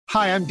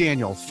Hi, I'm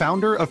Daniel,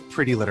 founder of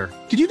Pretty Litter.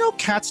 Did you know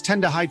cats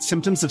tend to hide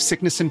symptoms of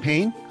sickness and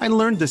pain? I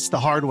learned this the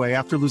hard way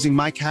after losing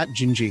my cat,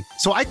 Gingy.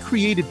 So I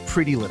created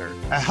Pretty Litter,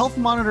 a health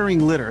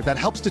monitoring litter that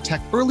helps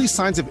detect early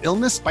signs of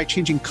illness by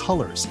changing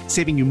colors,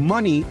 saving you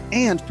money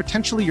and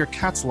potentially your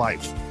cat's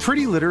life.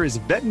 Pretty Litter is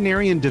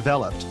veterinarian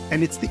developed,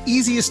 and it's the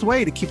easiest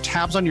way to keep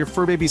tabs on your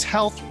fur baby's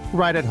health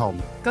right at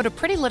home. Go to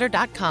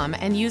prettylitter.com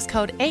and use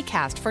code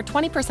ACAST for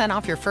 20%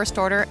 off your first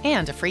order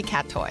and a free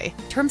cat toy.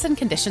 Terms and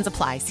conditions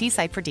apply. See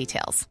site for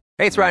details.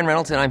 Hey, it's Ryan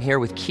Reynolds, and I'm here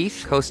with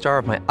Keith, co-star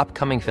of my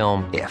upcoming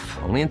film, If,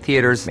 only in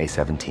theaters May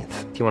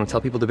 17th. Do you want to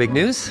tell people the big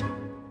news?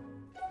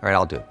 All right,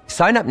 I'll do it.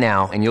 Sign up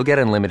now and you'll get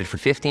unlimited for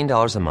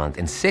 $15 a month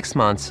and 6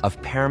 months of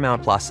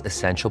Paramount Plus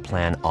Essential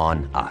Plan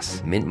on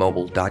us.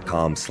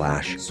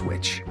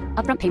 Mintmobile.com/switch.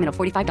 Upfront payment of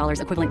 $45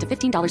 equivalent to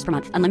 $15 per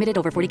month. Unlimited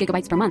over 40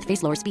 gigabytes per month.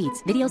 Face lower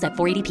speeds. Videos at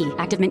 480p.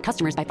 Active Mint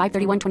customers by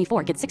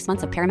 531.24 get 6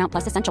 months of Paramount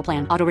Plus Essential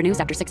Plan. Auto renews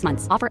after 6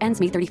 months. Offer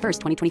ends May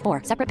 31st,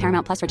 2024. Separate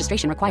Paramount Plus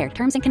registration required.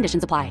 Terms and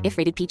conditions apply if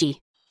rated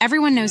PG.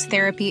 Everyone knows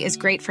therapy is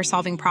great for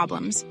solving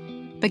problems.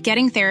 But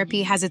getting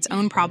therapy has its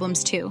own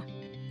problems too.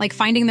 Like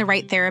finding the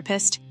right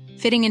therapist,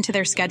 fitting into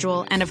their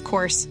schedule, and of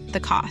course, the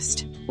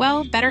cost.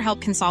 Well,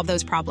 BetterHelp can solve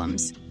those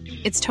problems.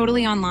 It's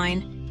totally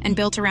online and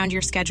built around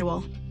your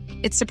schedule.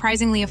 It's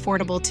surprisingly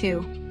affordable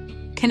too.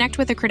 Connect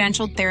with a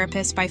credentialed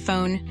therapist by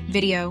phone,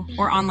 video,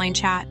 or online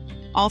chat,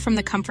 all from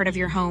the comfort of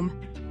your home.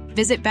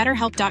 Visit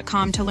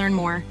BetterHelp.com to learn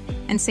more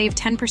and save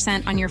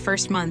 10% on your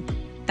first month.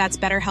 That's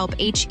BetterHelp,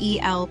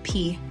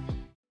 H-E-L-P.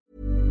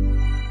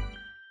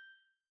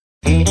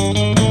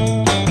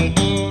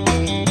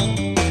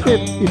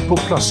 Vi på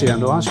plass igjen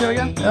da, Hans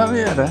Jørgen? Ja,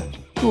 vi det.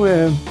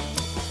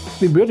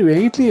 Vi burde jo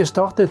egentlig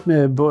startet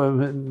med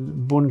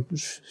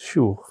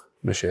bonjour,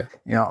 monsieur.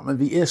 Ja, men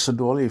vi så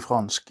dårlige i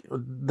fransk. Og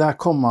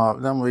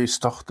der må vi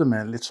starte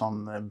med en litt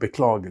sånn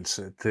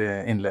beklagelse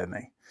til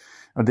innledning.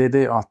 Og det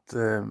det at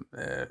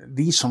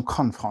de som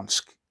kan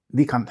fransk,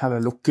 de kan heller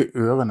lukke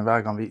ørene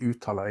hver gang vi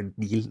uttaler et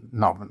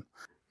bilnavn.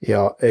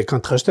 Ja, jeg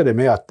kan trøste deg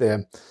med at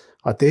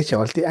det ikke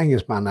alltid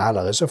engelskmennene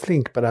heller så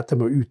flink på dette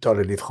med å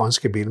uttale de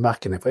franske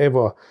bilmerkene. For jeg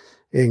var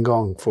en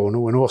gang for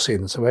noen år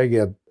siden, så var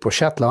jeg på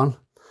Shetland,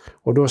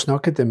 og da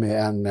snakket jeg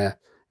med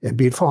en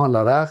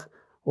bilforhandler der,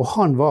 og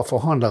han var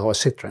forhandler av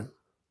Citroën.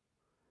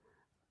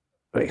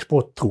 Og jeg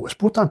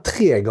spurte han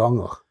 3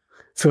 ganger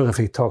før jeg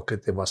fikk tak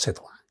at det var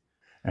Citroën.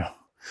 Ja,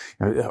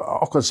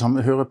 akkurat som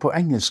jeg hører på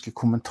engelske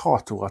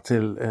kommentatorer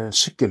til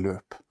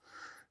sykkelløp,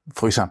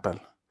 for eksempel.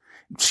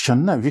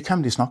 Skjønner vi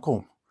hvem de snakker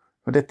om.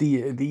 For de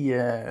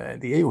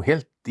jo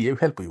helt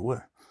på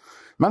jordet.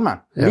 Men, ja.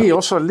 Vi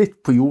også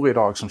litt på jordet i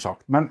dag, som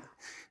sagt. Men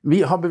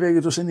vi har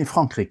beveget oss inn i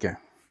Frankrike.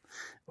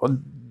 Og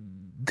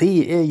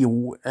det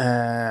jo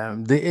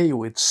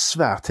et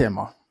svært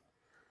tema.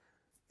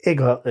 Jeg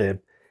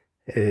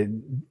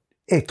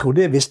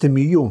trodde jeg visste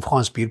mye om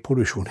fransk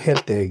bilproduksjon,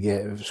 helt til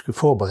jeg skulle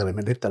forberede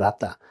meg litt av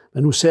dette.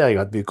 Men nå ser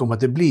jeg at vi kommer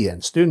til å bli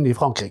en stund i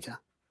Frankrike.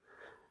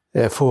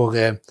 For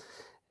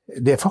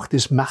det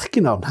faktisk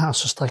merkenavn her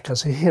som strekker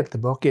seg helt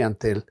tilbake igjen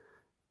til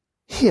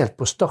helt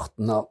på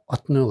starten av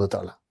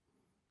 1800-tallet.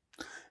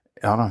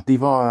 Ja da, de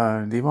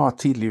var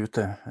tidlig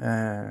ute.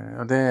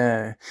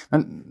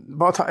 Men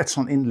bare ta et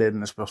sånn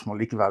innledende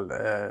spørsmål likevel,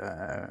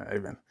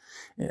 Øyvind.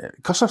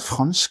 Hva slags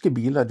franske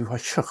biler du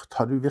har kjørt,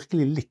 har du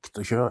virkelig likt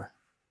å kjøre?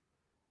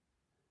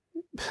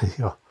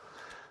 Ja,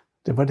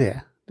 det var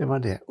det.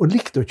 Og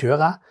likt å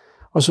kjøre.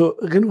 Altså,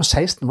 Renault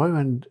 16 var jo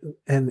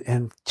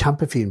en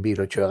kjempefin bil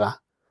å kjøre.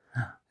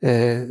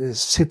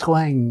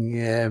 Citroën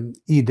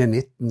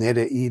ID19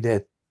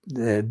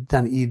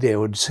 den ID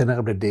og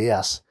senere ble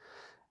DS.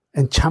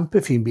 En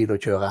kjempefin bil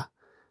å kjøre,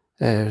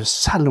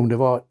 selv om det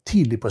var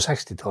tidlig på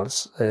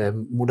 60-talls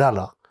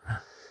modeller.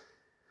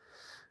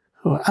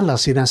 Og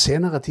ellers i den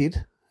senere tid,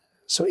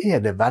 så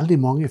det veldig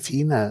mange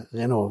fine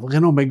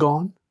Renault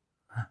Megane.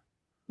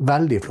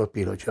 Veldig flott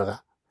bil å kjøre.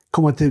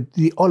 Kommer til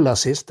de aller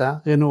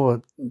siste,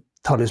 Renault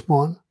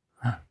Talisman.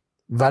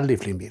 Veldig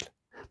fin bil.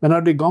 Men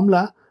av det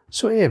gamle,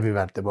 så vi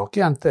vel tilbake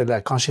igjen til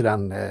kanskje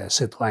den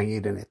Citroën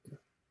ID19.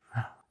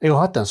 Jeg har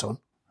hatt en sånn.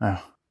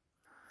 Ja.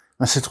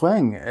 Men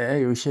Citroën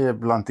jo ikke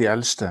blant de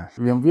eldste.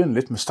 Vi må begynne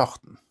litt med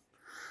starten.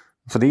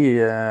 Fordi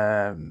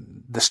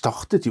det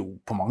startet jo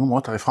på mange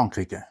måter i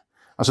Frankrike.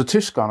 Altså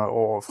tyskerne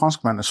og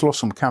franskmennene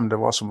slåss om hvem det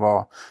var som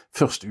var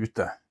først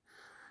ute.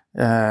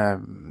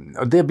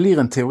 Og det blir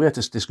en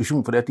teoretisk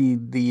diskusjon, fordi at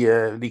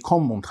de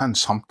kom omtrent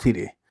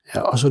samtidig.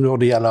 Ja, altså når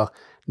det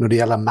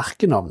gjelder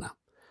merkenavnet,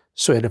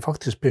 så det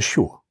faktisk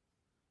Peugeot.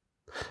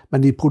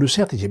 Men de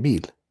produserte ikke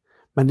bil.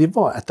 Men de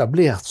var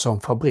etablert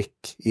som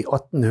fabrikk i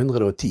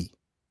 1810.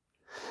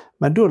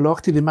 Men da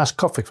lagde de mest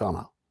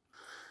kaffekverner.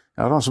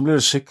 Ja, da så ble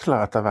det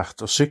sykler etter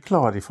hvert, og sykler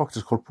har de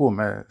faktisk holdt på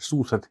med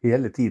stort sett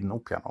hele tiden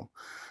opp igjennom.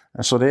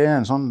 Så det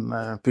en sånn,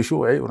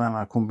 Peugeot jo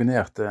denne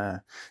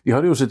kombinerte, de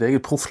hadde jo sitt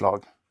eget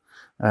profflag,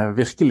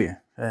 virkelig,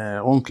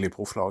 ordentlig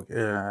profflag,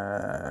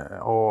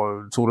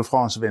 og Tour de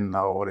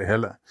France-vinner og det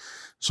hele.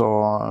 Så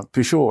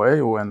Peugeot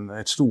jo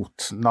et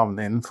stort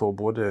navn innenfor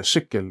både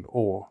sykkel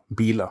og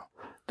biler.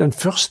 Den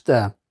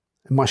første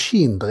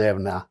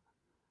maskindrevne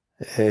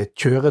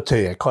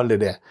kjøretøyet, kall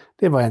det.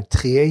 Det var en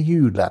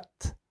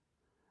trehjulet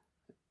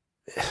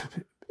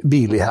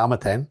bil i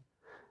hermetegn,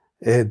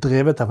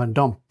 drevet av en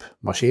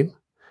dampmaskin,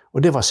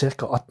 og det var ca.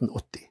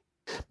 1880.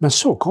 Men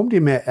så kom de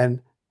med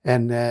en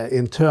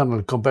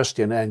internal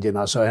combustion engine,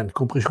 altså en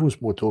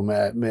kompresjonsmotor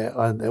med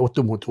en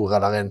ottomotor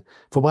eller en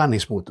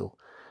forbrenningsmotor.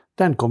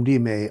 Den kom de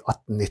med i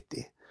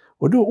 1890.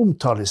 Og da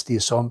omtales de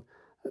som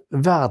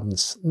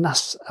verdens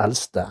nest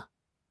eldste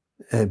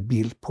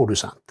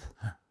bilprodusent.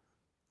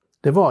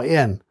 Det var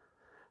en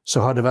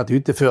som hadde vært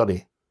ute før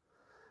de.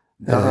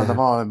 Ja, det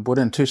var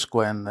både en tysk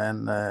og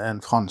en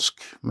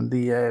fransk, men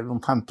de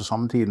omtrent på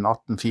samme tiden,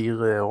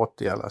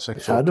 1884 eller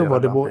 86. Ja, da var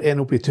det en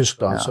oppe i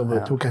Tyskland som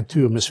tok en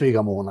tur med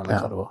svigermoren, eller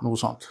hva det var. Noe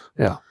sånt.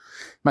 Ja.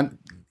 Men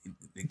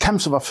hvem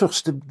som var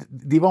først,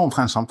 de var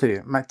omtrent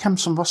samtidig, men hvem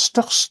som var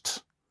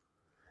størst,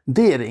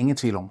 det det ingen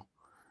tvil om.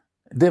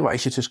 Det var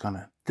ikke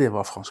tyskerne, det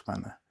var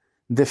franskmennene.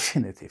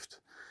 Definitivt.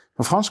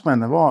 For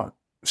franskmennene var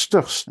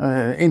størst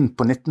inn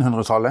på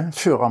 1900-tallet,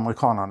 før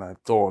amerikanerne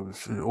da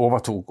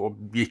overtok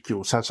og gikk jo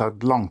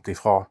selvsagt langt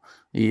ifra,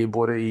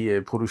 både i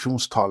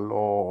produksjonstall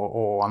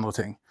og andre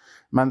ting.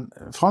 Men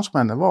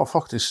franskmennene var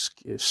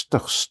faktisk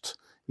størst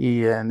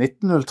i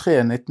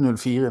 1903,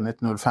 1904,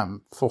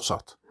 1905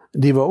 fortsatt.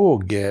 De var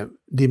også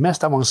de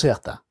mest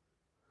avanserte.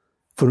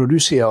 For når du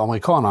sier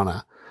amerikanerne,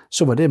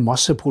 så var det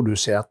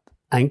masseprodusert,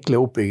 enkle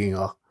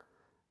oppbygginger,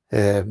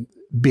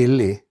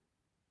 billig.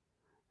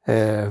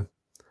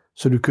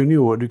 Så du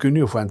kunne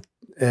jo få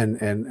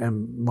en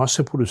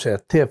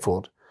masseprodusert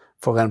T-Ford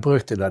for en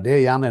brøkdel av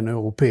det, gjerne en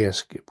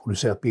europeisk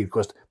produsert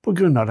bilkost, på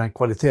grunn av den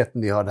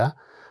kvaliteten de hadde,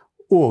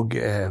 og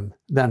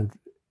den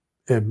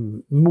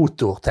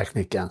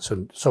motorteknikken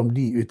som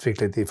de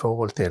utviklet i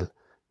forhold til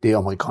de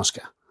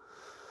amerikanske.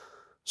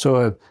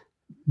 Så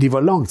de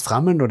var langt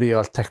fremme når det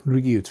gjaldt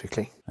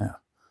teknologiutvikling.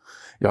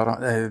 Ja da,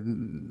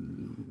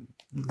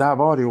 der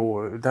er det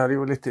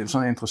jo litt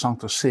sånn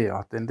interessant å se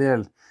at en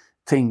del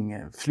ting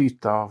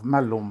flyter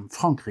mellom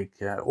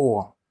Frankrike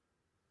og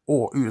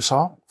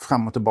USA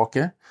frem og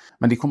tilbake,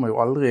 men de kommer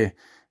jo aldri,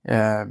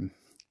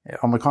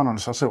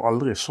 amerikanerne satser jo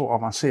aldri så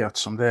avansert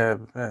som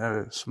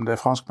det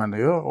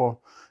franskmennene gjør,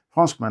 og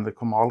franskmennene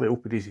kommer aldri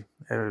opp i de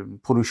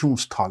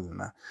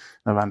produksjonstallene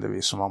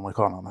nødvendigvis som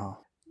amerikanerne har.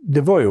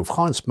 Det var jo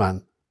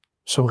franskmenn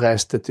som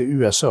reiste til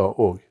USA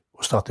og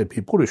startet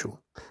bilproduksjon.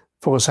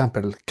 For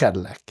eksempel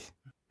Cadillac,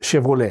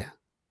 Chevrolet.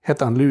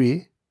 Heter han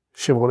Louis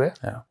Chevrolet?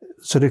 Ja.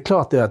 Så det er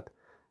klart det at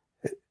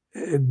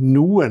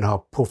noen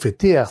har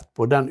profitert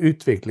på den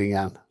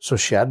utviklingen som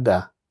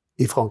skjedde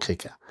i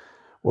Frankrike.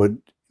 Og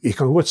vi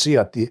kan godt si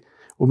at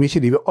om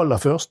ikke de var aller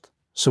først,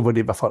 så var de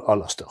i hvert fall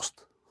aller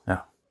størst. Ja.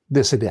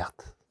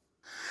 Desidert.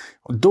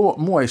 Og da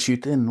må jeg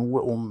skyte inn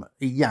noe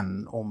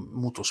igjen om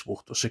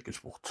motorsport og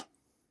sykkelsport.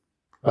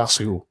 Vær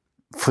så god.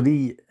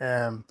 Fordi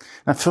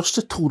den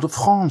første Tour de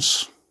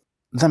France,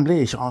 den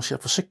ble ikke arrangert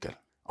for sykkel.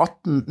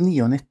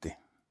 1899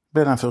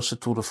 ble den første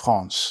Tour de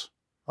France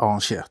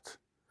arrangert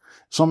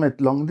som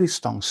et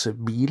langdistanse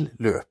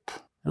billøp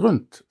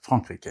rundt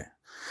Frankrike.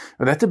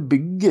 Og dette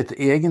bygget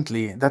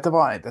egentlig, dette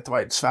var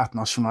et svært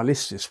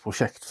nasjonalistisk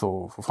prosjekt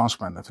for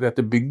franskmennene, for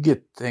dette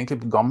bygget egentlig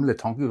på gamle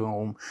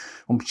tankeganger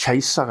om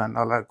keiseren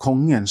eller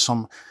kongen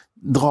som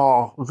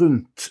drar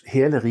rundt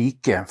hele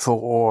riket for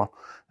å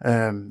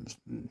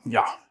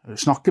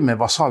snakke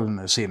med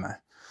vasallene sine.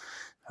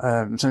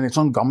 Så en litt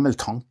sånn gammel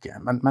tanke.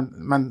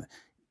 Men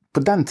på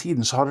den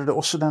tiden så hadde det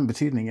også den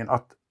betydningen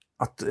at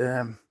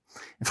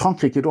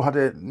Frankrike da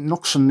hadde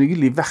nok så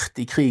nylig vært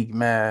i krig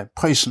med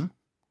Prøysen,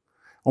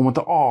 og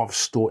måtte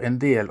avstå en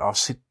del av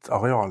sitt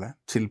areale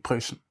til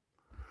Prøysen.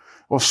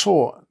 Og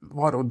så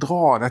var det å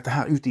dra dette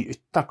her ut i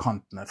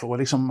ytterkantene for å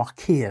liksom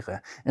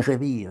markere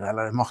revir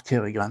eller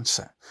markere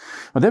grense.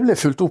 Og det ble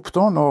fulgt opp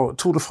da når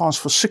Tour de France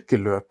for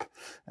sykkelløp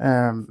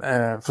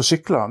for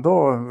sykler, da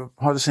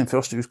hadde sin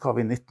første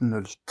utgave i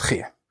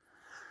 1903.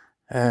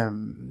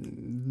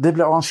 Det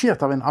ble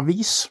arrangert av en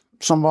avis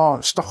som var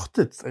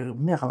startet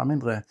mer eller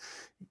mindre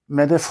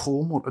med det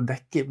formål å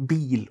dekke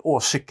bil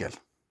og sykkel.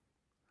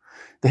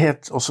 Det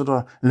het også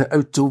da Le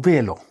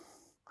Autovelo.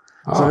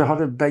 Så det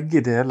hadde begge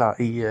deler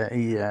i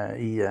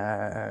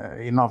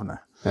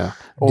navnet. Ja.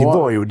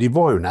 De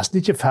var jo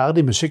nesten ikke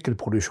ferdig med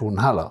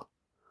sykkelproduksjonen heller.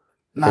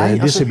 Nei,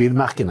 disse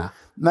bilmerkene.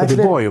 Nei, det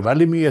var jo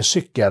veldig mye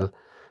sykkel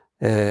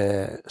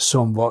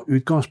som var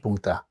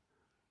utgangspunktet.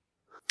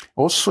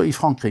 Også i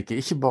Frankrike,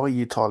 ikke bare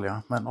i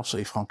Italia, men også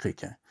i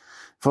Frankrike.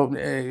 For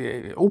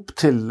opp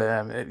til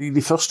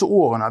de første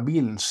årene av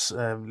bilens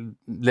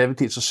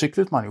levetid så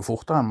syklet man jo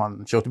fortere enn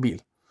man kjørte bil.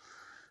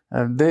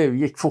 Det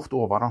gikk fort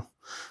over da.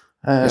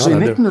 Så i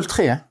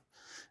 1903,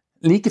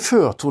 like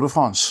før Tour de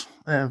France,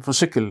 for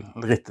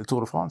sykkelrittet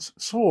Tour de France,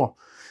 så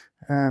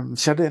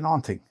skjedde en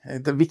annen ting.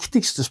 Den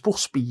viktigste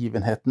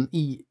sportsbegivenheten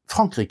i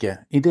Frankrike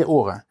i det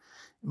året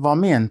var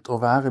ment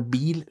å være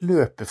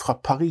billøpet fra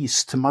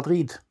Paris til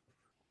Madrid.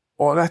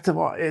 Og dette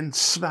var en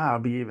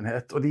svær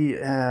begivenhet, og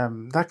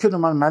der kunne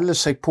man melde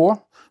seg på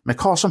med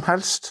hva som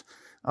helst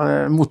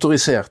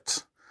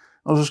motorisert.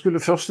 Og så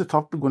skulle første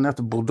etappe gå ned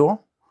til Bordeaux,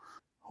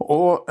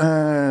 Og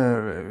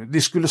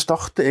de skulle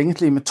starte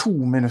egentlig med 2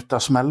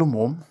 minutters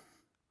mellomrom.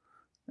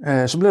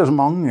 Så ble det så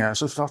mange,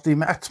 så startet de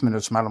med 1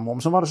 minutts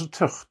mellomrom. Så var det så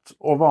tørt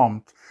og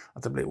varmt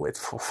at det ble jo et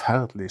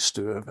forferdelig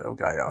støv og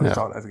greier.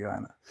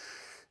 Greiene.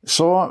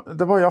 Så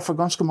det var i hvert fall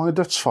ganske mange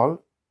dødsfall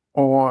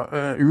og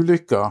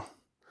ulykker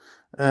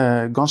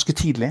ganske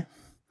tidlig.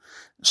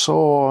 Så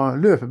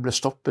løpet ble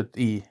stoppet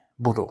i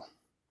Bordeaux.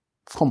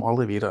 Kom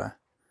aldri videre.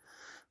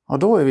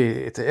 Og da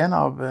vi til en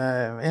av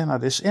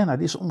de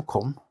som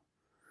omkom.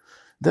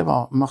 Det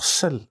var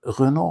Marcel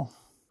Renault.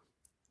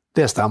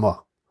 Det stemmer.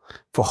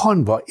 For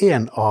han var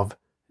en av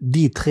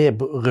de 3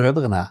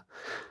 brødrene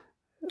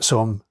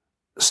som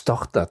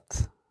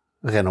startet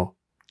Renault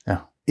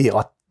i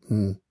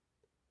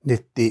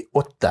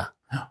 1898.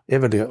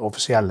 Det vel det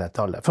offisielle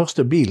tallet.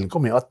 Første bilen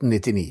kom i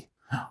 1899.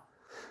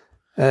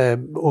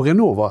 Og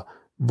Renault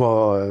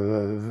var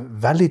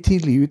veldig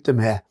tidlig ute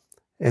med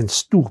en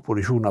stor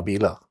produksjon av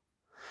biler.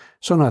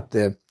 Sånn at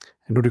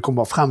når du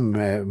kommer frem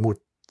mot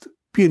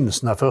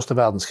begynnelsen av Første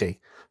verdenskrig.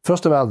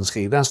 Første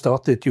verdenskrig den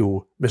startet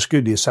jo med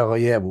skudd i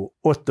Sarajevo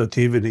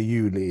 28.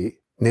 juli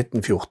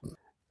 1914.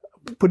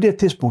 På det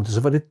tidspunktet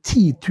så var det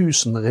 10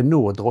 000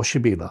 Renault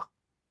drosjebiler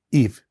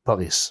i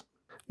Paris.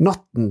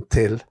 Natten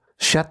til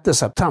 6.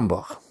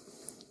 september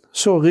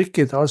så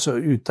rykket altså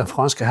ut den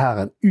franske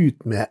hæren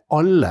ut med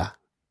alle.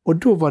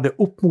 Og da var det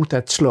opp mot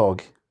et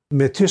slag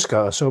med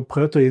tyskere som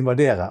prøvde å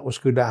invadere og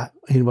skulle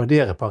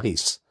invadere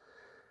Paris.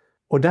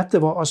 Og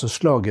dette var altså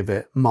slaget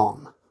ved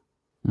Marne.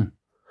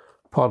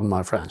 Pardon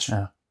my French.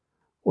 Ja.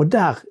 Og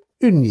der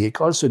unngikk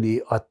altså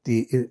de at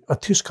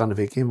tyskerne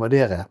fikk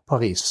invadere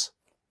Paris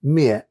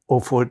med å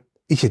få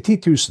ikke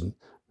 10 000,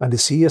 men det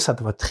sies at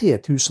det var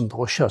 3 000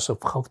 drosjer som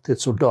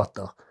fraktet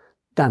soldater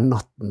den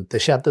natten til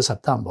 6.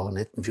 september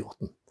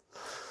 1914.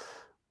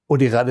 Og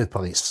de reddet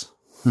Paris.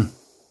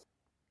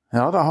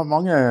 Ja, det har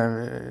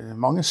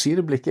mange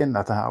sideblikk inn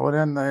dette her. Og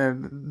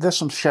det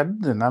som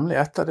skjedde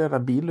nemlig etter det der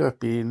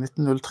billøpet i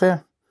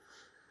 1903,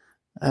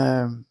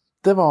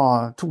 det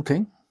var 2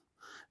 ting.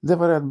 Det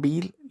var et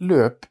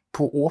billøp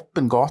på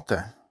åpen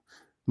gate,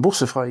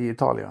 bortsett fra i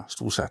Italia,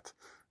 stort sett.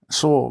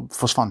 Så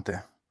forsvant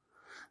det.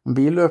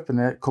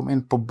 Billøpene kom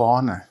inn på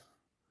bane.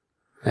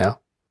 Ja.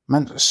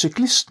 Men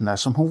syklistene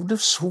som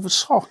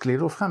hovedsakelig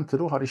da frem til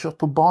da hadde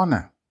kjørt på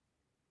bane,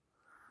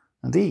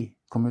 de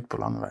kom ut på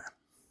landeveien.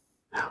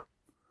 Ja.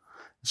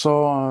 Så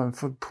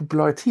for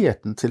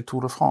populariteten til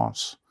Tour de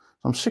France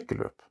som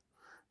sykkelløp,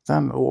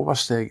 den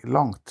oversteg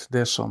langt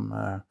det som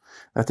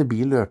dette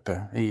billøpet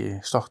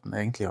i starten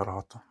egentlig hadde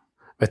hatt.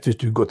 Vet du,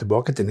 hvis du går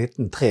tilbake til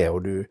 1903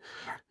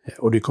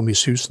 og du kom i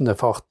susende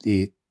fart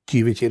i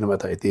 20 km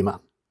i timen?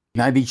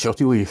 Nei, de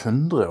kjørte jo i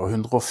 100 og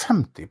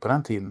 150 på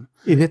den tiden.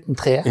 I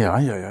 1903? Ja.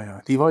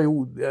 Det var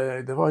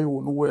jo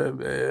noe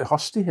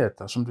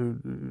hastigheter som du...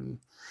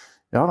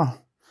 Ja da.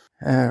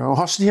 Og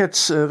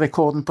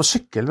hastighetsrekorden på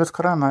sykkel, vet du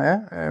hva den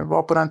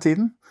var på den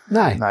tiden?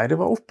 Nei, det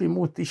var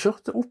de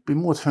kjørte opp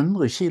imot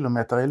 100 km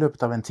i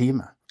løpet av en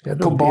time. Ja,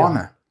 på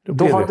bane.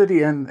 Da hadde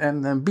de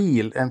en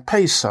bil, en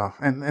pacer,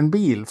 en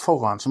bil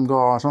foran som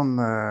ga sånn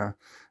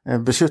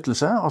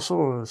beskyttelse, og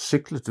så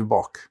syklet du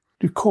bak.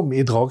 Du kom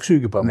i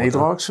dragsuget på en måte? I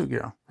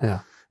dragsuget, ja.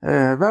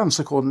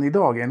 Verdensrekorden i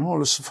dag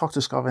inneholdes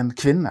faktisk av en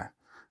kvinne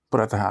på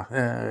dette her.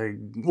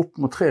 Opp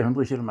mot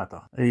 300 km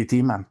i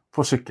timen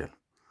på sykkel.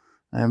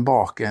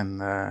 Bak en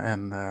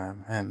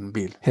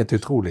bil. Helt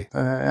utrolig.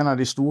 En av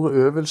de store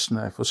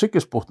øvelsene for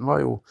sykkelsporten var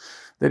jo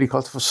det de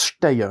kalte for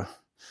steier,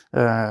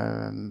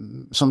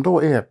 som da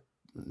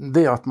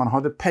det at man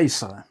hadde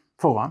pacere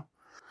foran,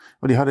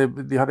 og de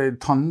hadde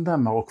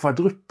tandemmer og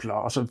kvadrupler,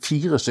 altså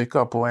 4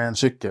 stykker på en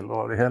sykkel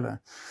og det hele.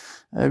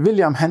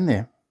 William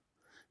Henny,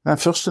 den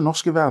første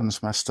norske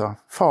verdensmester,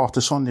 far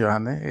til Sonja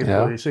Henny i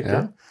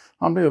sykkel,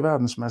 han ble jo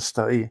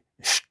verdensmester i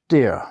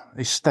steier.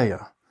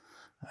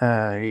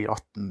 I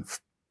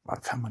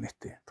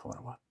 1895, tror jeg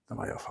det var. Det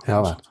var i hvert fall.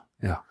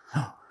 Ja.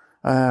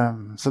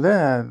 Så det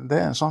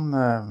en sånn,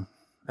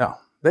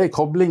 det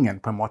koblingen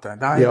på en måte.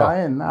 Det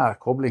en nær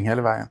kobling hele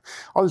veien.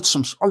 Alt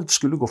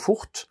skulle gå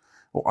fort,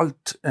 og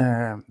alt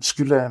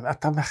skulle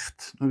etter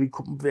hvert, når vi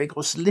beveger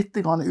oss litt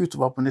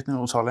utover på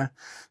 1900-tallet,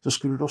 så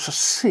skulle det også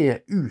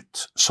se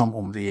ut som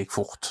om det gikk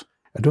fort.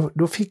 Ja,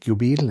 da fikk jo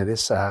bilene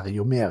disse her,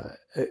 jo mer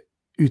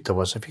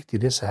utover, så fikk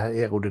de disse her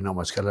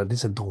aerodynamiske, eller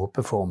disse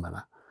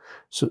dråpeformene.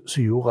 Så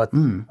gjorde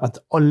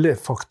at alle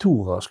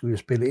faktorer skulle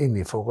spille inn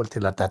i forhold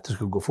til at dette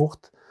skulle gå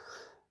fort.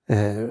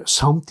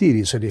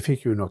 Samtidig så de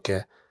fikk jo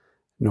noen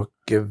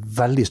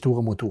veldig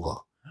store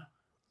motorer.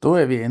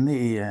 Da vi inne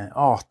i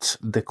Art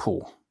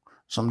Deco,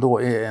 som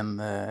da en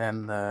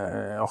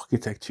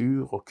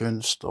arkitektur og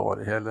kunst og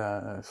det hele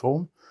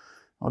form.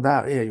 Og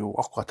der jo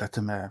akkurat dette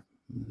med,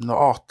 når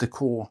Art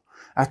Deco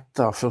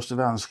etter Første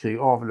verdenskrig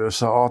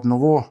avløser Art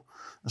Nouveau,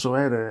 så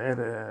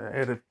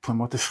det på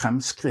en måte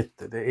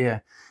fremskrittet.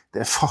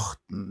 Det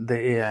farten,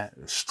 det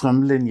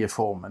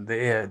strømlinjeformen,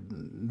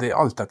 det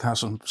alt dette her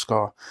som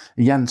skal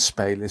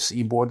gjenspeiles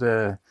i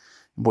både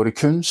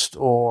kunst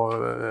og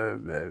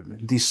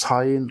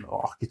design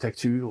og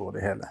arkitektur og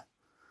det hele.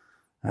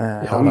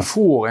 Og vi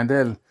får en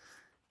del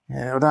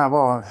Og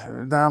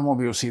der må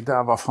vi jo si,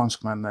 der var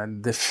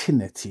franskmennene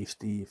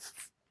definitivt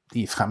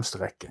i fremste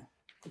rekke.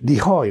 De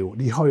har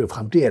jo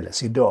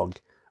fremdeles i dag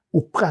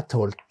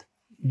opprettholdt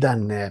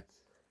den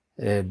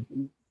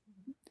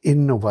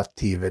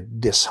innovative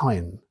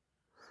design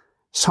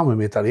sammen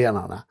med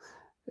italienerne.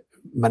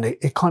 Men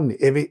jeg kan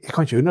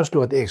ikke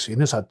underslå at jeg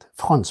synes at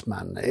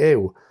franskmennene er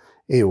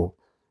jo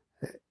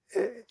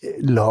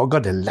lager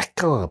det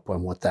lekkere på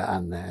en måte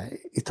enn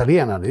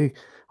italienerne. De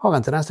har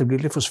en tendens til å bli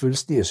litt for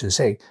svulstige, synes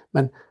jeg.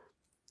 Men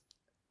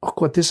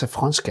akkurat disse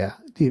franske,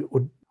 de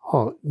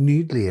har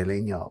nydelige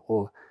linjer,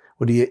 og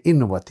de er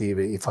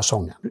innovative i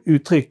fasongen.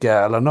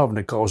 Uttrykket eller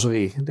navnet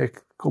karosseri, det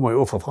kommer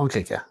jo også fra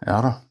Frankrike.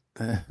 Ja da.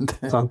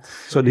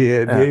 Så de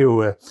er jo,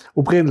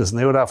 opprinnelsen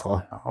er jo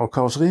derfra. Og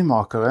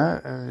karosserimakere,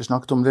 vi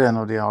snakket om det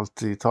når de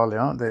gjaldt i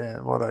Italia,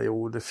 det var det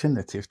jo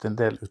definitivt en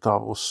del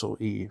av også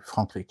i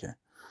Frankrike.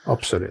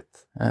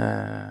 Absolutt.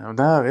 Og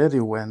der er det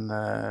jo en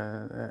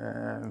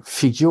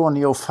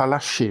Figionio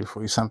Falasci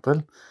for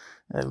eksempel.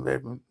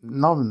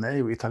 Navnet er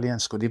jo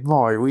italiensk, og de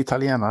var jo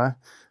italienere.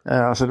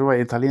 Altså det var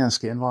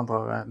italienske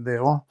innvandrere det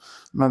også,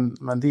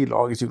 men de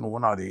laget jo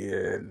noen av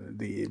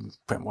de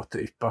på en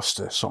måte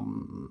ypperste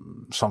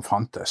som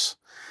fantes.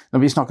 Når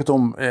vi snakket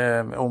om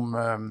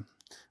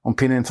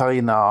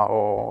Pininfarina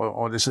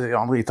og disse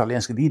andre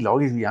italienske, de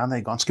laget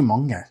gjerne ganske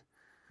mange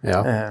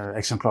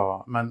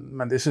eksemplarer,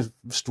 men disse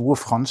store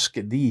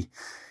franske, de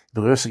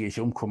brød seg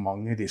ikke om hvor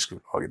mange de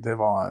skulle lage.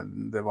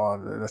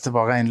 Dette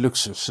var ren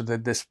luksus,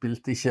 det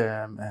spilte ikke.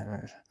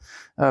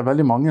 Det er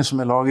veldig mange som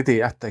er laget i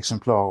ett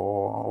eksemplar,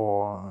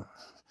 og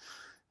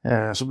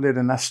så ble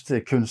det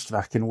neste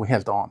kunstverket noe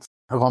helt annet.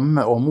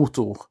 Ramme- og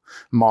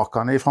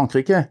motormakerne i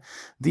Frankrike,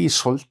 de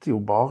solgte jo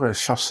bare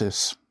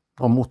chassis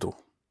og motor.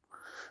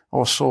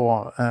 Og så,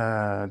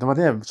 det var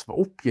det som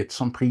var oppgitt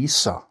som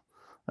priser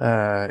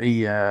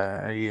i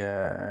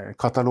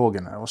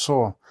katalogene, og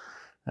så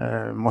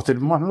måtte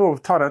man lov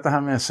ta dette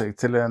her med seg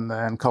til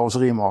en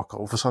karosserimaker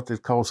og få satt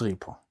et karosseri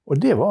på. Og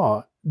det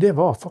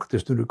var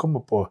faktisk når du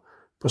kommer på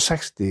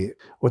 60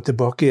 og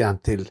tilbake igjen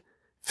til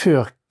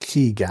før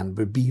krigen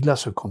med biler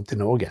som kom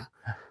til Norge,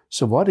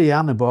 så var det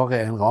gjerne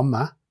bare en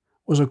ramme,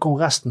 og så kom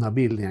resten av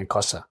bilen i en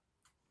kasse.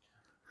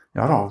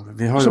 Ja da,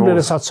 så ble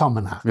det satt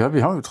sammen her. Ja,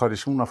 vi har jo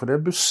tradisjoner for det.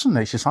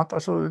 Bussene, ikke sant?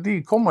 Altså, de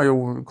kommer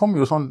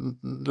jo sånn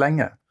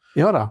lenge.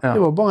 Ja da, det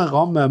var bare en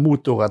ramme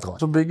motor etter.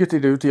 Så bygget de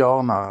det ut i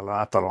Arne eller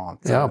et eller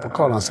annet. Ja, på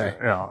Karlansøy.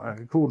 Ja,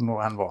 hvor det nå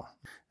enn var.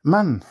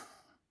 Men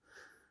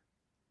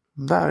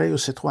der er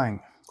jo Citroën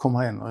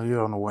kommer inn og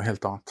gjør noe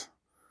helt annet.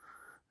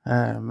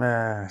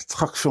 Med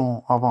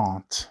traksjon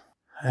avant,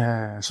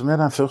 som er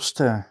den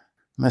første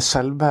med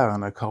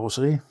selvbærende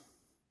karosseri.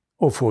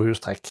 Og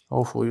forhjulstrekk.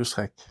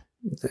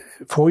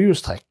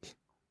 Forhjulstrekk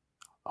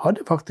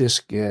hadde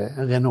faktisk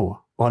Renault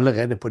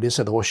allerede på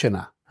disse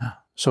drosjene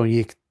som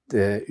gikk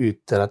ut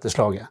til dette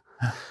slaget.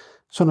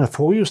 Sånne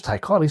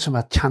forhjulstrekk har liksom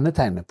vært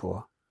kjennetegnet på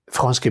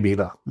franske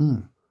biler.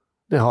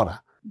 Det har det.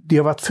 De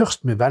har vært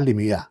først med veldig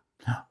mye.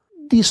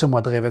 De som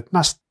har drevet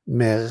mest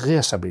med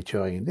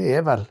racerbilkjøring, det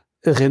er vel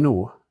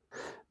Renault.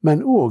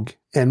 Men også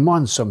en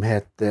mann som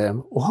het,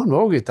 og han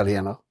var også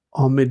italiener,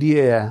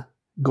 Amédée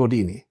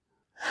Gordini.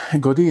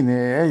 Gordini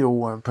er jo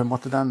på en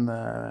måte den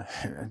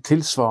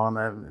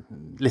tilsvarende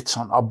litt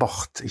sånn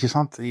abart, ikke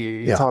sant,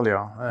 i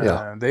Italia.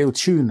 Det er jo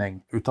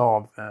tuning ut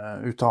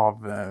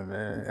av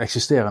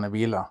eksisterende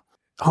biler.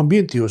 Han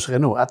begynte jo hos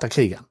Renault etter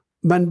krigen,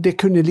 men det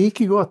kunne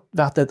like godt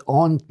vært et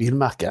annet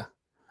bilmerke,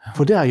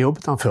 for der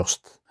jobbet han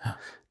først.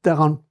 Der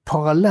han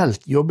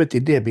parallelt jobbet i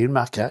det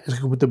bilmerket, jeg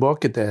skal komme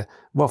tilbake til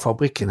hva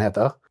fabrikken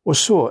heter, og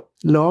så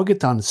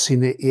laget han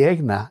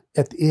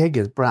et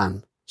eget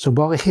brand som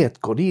bare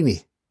het Gordini,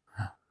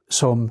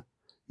 som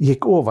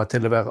gikk over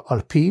til å være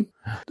alpin.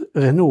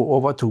 Renault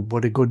overtok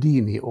både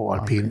Gordini og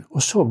alpin,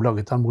 og så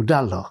laget han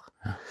modeller.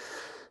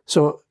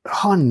 Så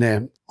han,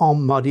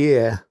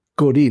 Amédée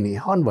Gordini,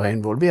 han var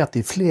involvert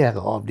i flere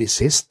av de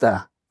siste,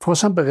 for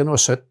eksempel Renault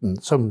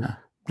 17, som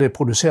ble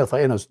produsert fra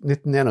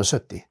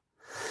 1971.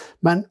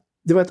 Men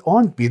det var et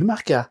annet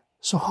bilmerke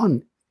som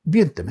han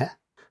begynte med.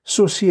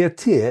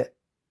 Société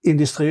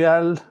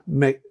Industrielle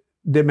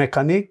de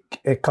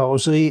Mécanique et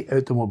Carrosserie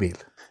Automobil.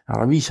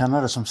 Ja, vi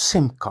kjenner det som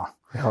Simca,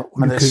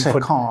 men det er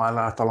CK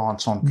eller et eller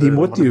annet sånt. De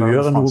måtte jo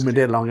gjøre noe med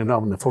det lange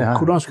navnet, for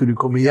hvordan skulle du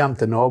komme hjem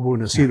til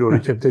naboen og si du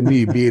hadde kjøpt en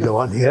ny bil, og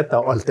han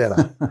heter alt det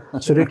der.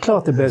 Så det er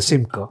klart det ble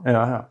Simca.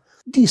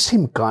 De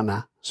Simcaene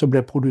som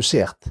ble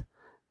produsert,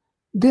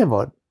 det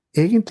var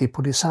egentlig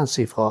på lisens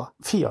fra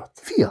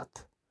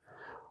Fiat.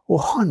 Og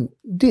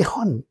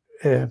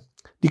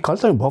de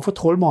kalte han bare for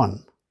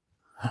trollmannen,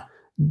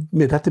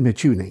 med dette med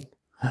tuning.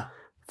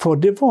 For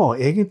det var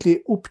egentlig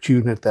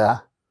opptunete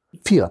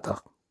Fiater,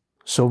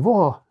 så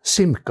var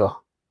Simca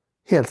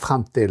helt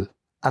frem til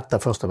etter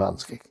første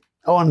verdenskrig.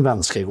 Annen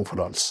verdenskrig om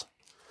forlatelse.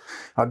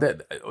 Ja,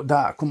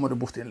 der kommer det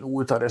bort til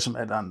noe av det som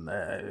er den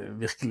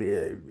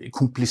virkelig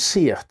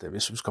kompliserte,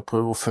 hvis du skal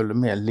prøve å følge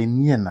med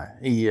linjene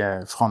i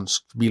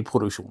fransk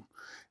bilproduksjon.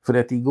 fordi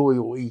at de går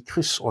jo i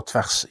kryss og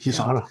tvers, ikke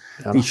sant?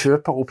 Ja. De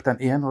kjøper opp den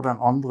ene og den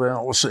andre,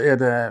 og så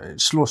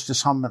slås det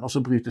sammen, og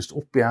så brytes det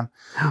opp igjen.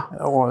 Ja.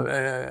 Og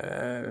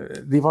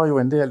de var jo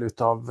en del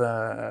ut av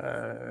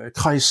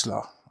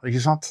Chrysler,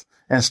 ikke sant?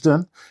 En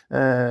stund.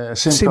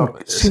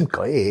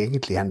 Simca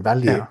egentlig en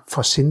veldig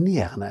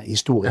fascinerende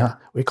historie,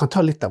 og vi kan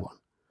ta litt av den.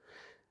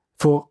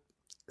 For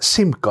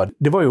Simca,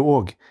 det var jo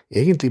også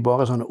egentlig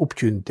bare sånne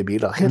opptunte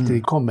biler, helt til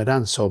de kom med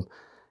den som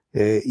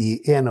i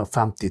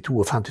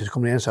 51-52 så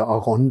kom det en som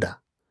Aronde.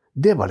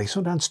 Det var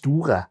liksom den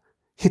store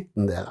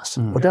hitten deres,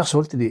 og der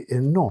solgte de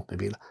enormt med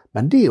biler.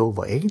 Men det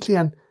var egentlig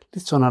en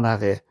litt sånn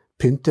der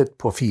pyntet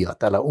på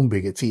Fiat, eller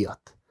ombygget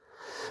Fiat.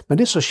 Men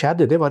det som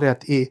skjedde, det var det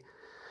at i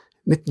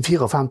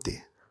 1954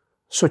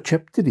 så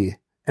kjøpte de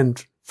en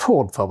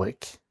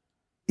Ford-fabrikk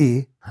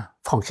i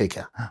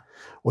Frankrike.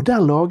 Og der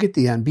laget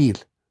de en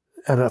bil,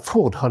 eller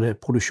Ford hadde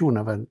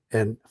produksjon av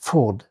en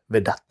Ford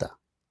Vedette.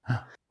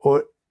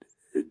 Og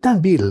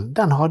den bilen,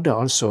 den hadde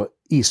altså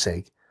i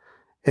seg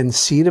en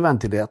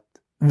sideventilert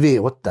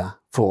V8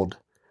 Ford,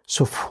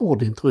 så Ford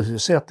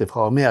introduserte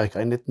fra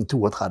Amerika i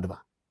 1932.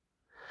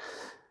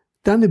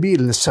 Denne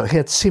bilen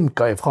het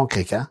Simca i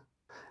Frankrike.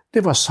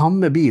 Det var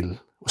samme bil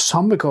og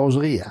samme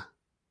karosseriet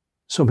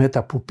som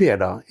heter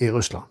Popeda i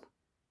Russland.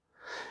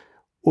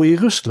 Og i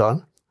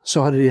Russland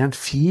så hadde de en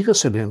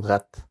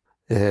 4-sylindret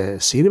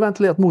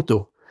sideventilert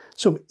motor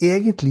som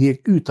egentlig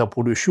gikk ut av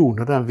produksjon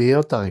når den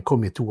V8-en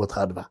kom i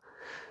 32.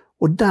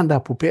 Og den der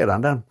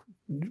Popedaen, den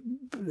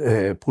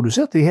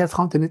produserte de helt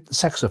frem til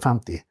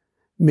 1956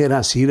 med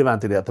den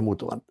sideventilerte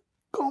motoren.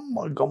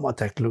 Gammel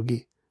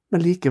teknologi,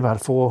 men likevel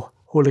for å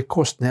holde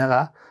kost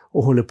nede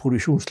og holde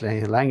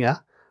produksjonslinjen lenge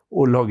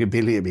og lage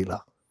billige biler.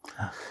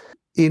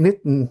 I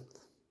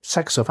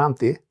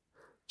 1956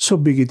 så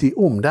bygget de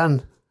om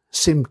den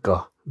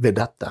Simca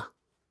Vedette,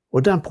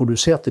 og den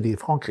produserte de i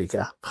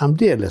Frankrike,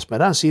 fremdeles med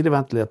den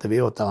sideventilerte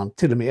V8-en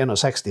til og med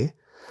 61.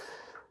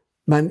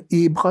 Men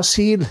i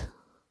Brasil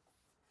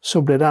så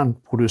ble den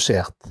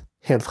produsert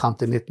helt frem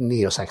til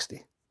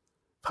 1969.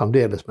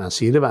 Fremdeles med en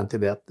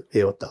sideventilert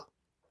V8.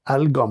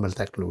 Eldgammel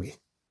teknologi.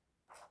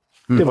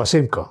 Det var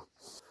Simca.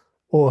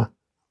 Og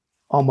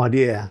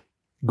Amadé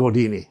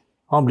Gordini.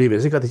 Han blir vi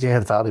sikkert ikke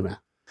helt ferdig med.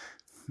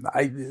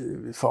 Nei,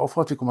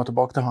 for at vi kommer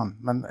tilbake til han.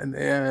 Men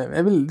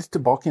jeg vil litt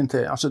tilbake inn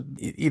til, altså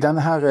i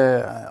denne her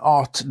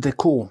Art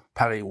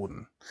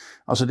Deco-perioden,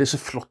 altså disse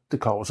flotte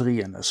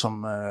karosseriene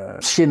som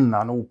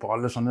skinner nå på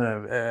alle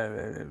sånne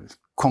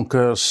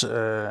Concours,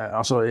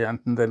 altså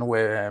enten det nå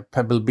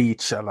Pebble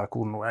Beach eller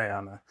hvor det nå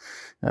gjerne,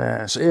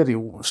 så det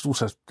jo stort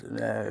sett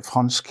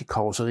franske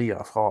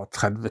karosserier fra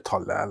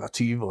 30-tallet eller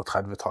 20- og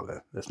 30-tallet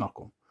det er snakk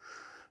om.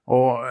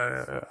 Og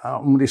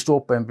om de står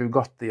på en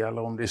Bugatti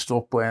eller om de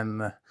står på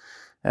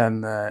ja,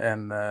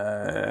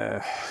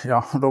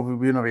 da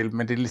begynner vi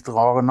med de litt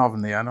rare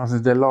navnene igjen,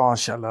 altså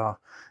Delage eller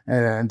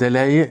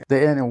Delay,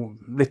 det jo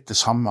litt det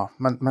samme,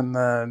 men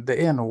det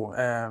noe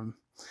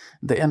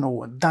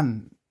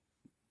den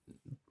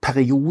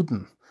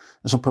perioden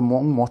som på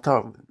mange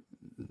måter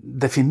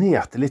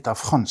definerte litt av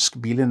fransk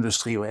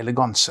bilindustri og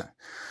eleganse.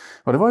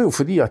 Og det var jo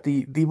fordi at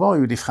de var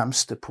jo de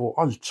fremste på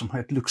alt som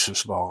het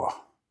luksusvarer.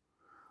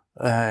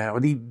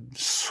 Og de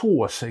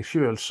så seg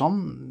selv som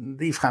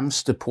de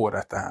fremste på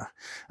dette her.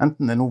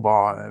 Enten det nå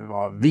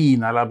var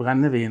vin eller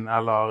brennevin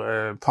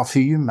eller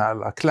parfyme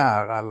eller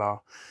klær eller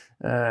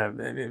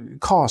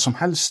hva som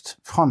helst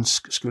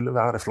fransk skulle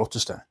være det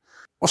flotteste.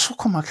 Og så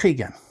kommer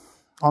krigen,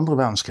 andre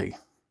verdenskrig.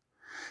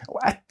 Og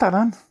etter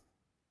den,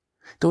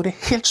 da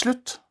det helt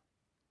slutt.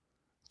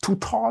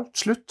 Totalt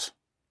slutt.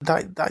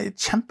 Det et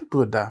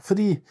kjempebrudd der,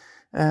 fordi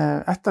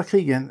etter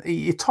krigen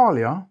i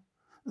Italia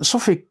så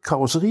fikk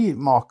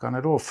karosserimakerne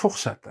da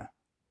fortsette.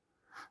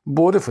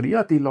 Både fordi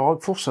at de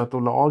fortsatte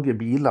å lage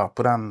biler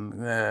på den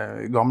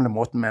gamle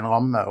måten med en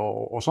ramme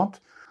og sånt,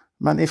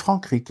 men i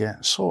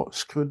Frankrike så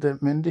skrudde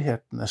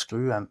myndighetene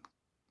skruen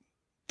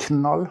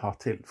knallhardt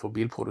til for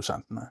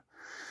bilprodusentene.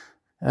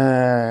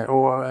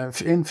 Og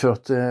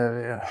innførte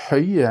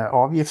høye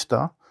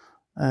avgifter,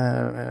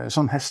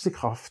 sånn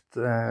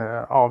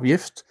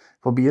hestekraftavgift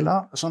på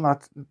biler, sånn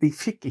at de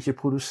fikk ikke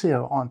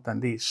produsere annet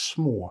enn de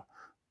små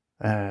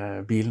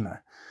bilene.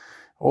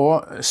 Og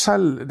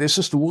selv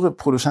disse store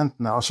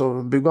produsentene,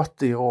 altså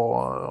Bugatti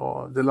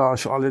og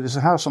Delage og alle disse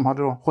her som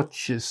hadde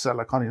Hotchkiss,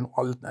 eller hva de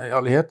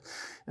alle het,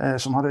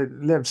 som hadde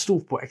levd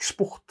stort på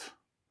eksport.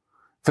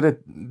 For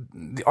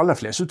de aller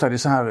fleste ut av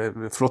disse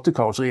her flotte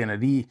karosseriene,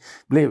 de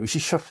ble jo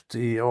ikke kjøpt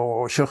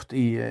og kjørt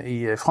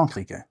i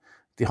Frankrike.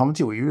 De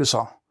havnet jo i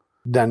USA.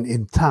 Den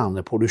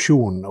interne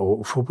produksjonen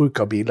og forbruk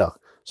av biler,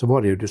 så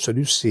var det jo, så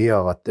du sier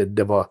at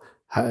det var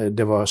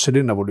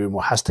sylindervolum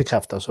og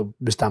hestekrefter som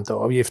bestemte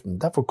avgiften.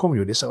 Derfor kom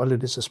jo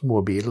alle disse små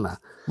bilene.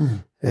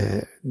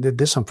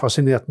 Det som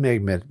fascinerte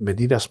meg med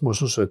de der små,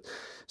 sånn som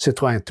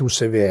Citroën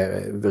 2CV,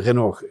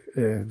 Renault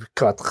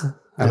 4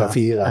 eller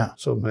 4,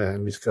 som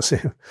vi skal se.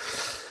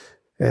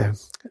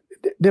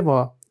 Det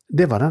var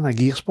denne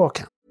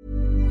girspaken.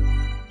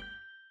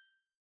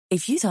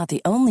 If you thought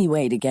the only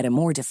way to get a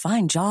more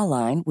defined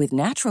jawline with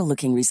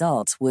natural-looking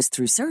results was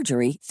through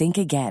surgery, think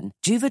again.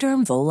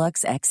 Juvederm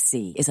Volux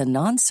XC is a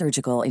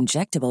non-surgical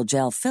injectable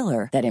gel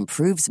filler that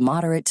improves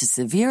moderate to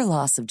severe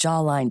loss of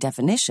jawline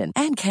definition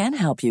and can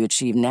help you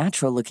achieve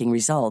natural-looking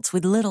results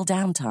with little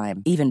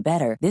downtime. Even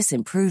better, this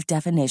improved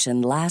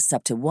definition lasts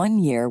up to 1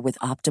 year with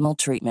optimal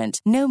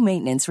treatment. No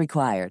maintenance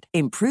required.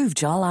 Improve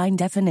jawline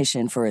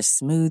definition for a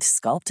smooth,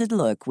 sculpted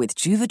look with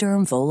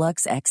Juvederm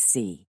Volux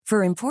XC.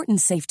 For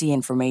important safety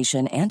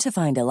information and to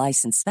find a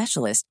licensed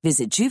specialist,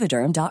 visit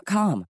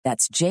Juvederm.com.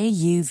 That's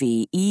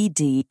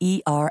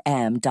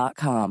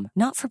JUVEDERM.com.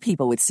 Not for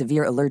people with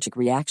severe allergic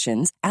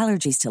reactions,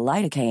 allergies to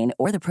lidocaine,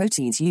 or the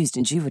proteins used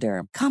in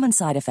Juvederm. Common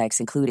side effects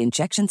include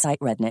injection site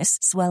redness,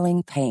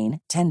 swelling,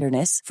 pain,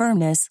 tenderness,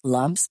 firmness,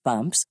 lumps,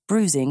 bumps,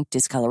 bruising,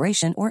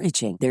 discoloration, or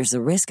itching. There's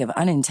a risk of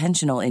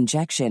unintentional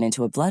injection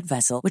into a blood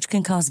vessel, which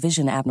can cause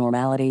vision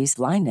abnormalities,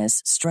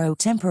 blindness, stroke,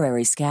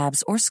 temporary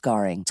scabs, or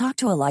scarring. Talk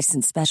to a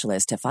licensed specialist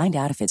to find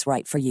out if it's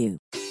right for you.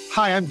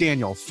 Hi, I'm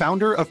Daniel,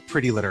 founder of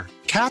Pretty Litter.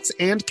 Cats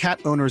and cat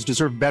owners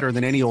deserve better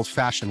than any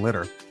old-fashioned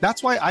litter.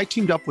 That's why I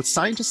teamed up with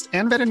scientists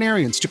and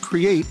veterinarians to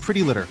create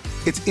Pretty Litter.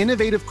 Its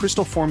innovative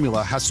crystal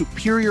formula has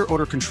superior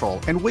odor control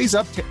and weighs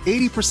up to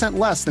 80%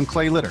 less than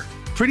clay litter.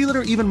 Pretty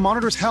Litter even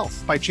monitors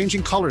health by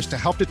changing colors to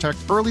help detect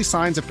early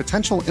signs of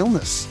potential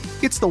illness.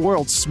 It's the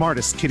world's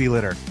smartest kitty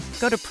litter.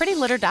 Go to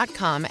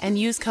prettylitter.com and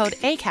use code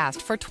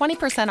ACAST for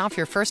 20% off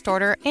your first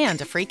order and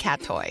a free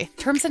cat toy.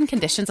 Terms and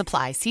conditions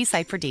apply. See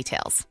site for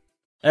details.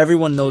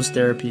 Everyone knows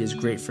therapy is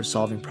great for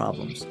solving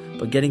problems,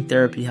 but getting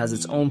therapy has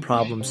its own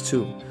problems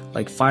too,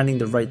 like finding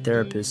the right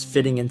therapist,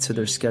 fitting into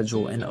their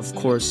schedule, and of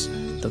course,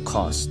 the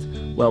cost.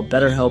 Well,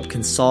 BetterHelp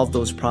can solve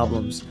those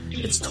problems.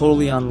 It's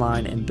totally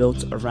online and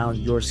built around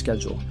your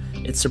schedule.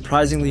 It's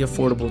surprisingly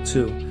affordable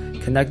too.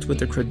 Connect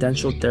with a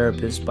credentialed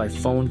therapist by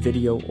phone,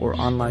 video, or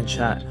online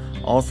chat,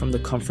 all from the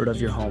comfort of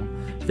your home.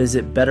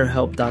 Visit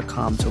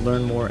BetterHelp.com to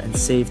learn more and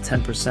save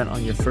 10%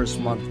 on your first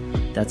month.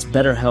 That's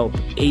BetterHelp,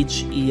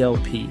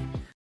 H-E-L-P.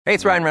 Hey,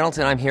 it's Ryan Reynolds,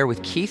 and I'm here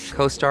with Keith,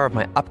 co-star of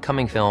my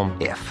upcoming film,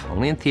 If,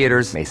 only in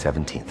theaters May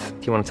 17th.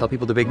 Do you want to tell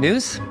people the big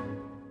news?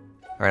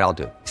 All right, I'll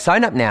do it.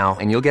 Sign up now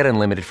and you'll get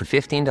unlimited for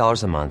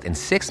 $15 a month and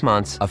 6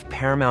 months of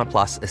Paramount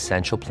Plus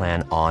Essential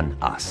Plan on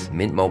us.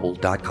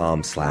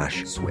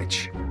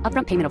 MintMobile.com/switch.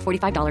 Upfront payment of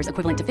 $45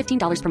 equivalent to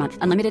 $15 per month.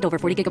 Unlimited over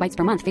 40 gigabytes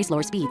per month. Face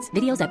lower speeds.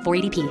 Videos at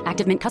 480p.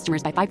 Active Mint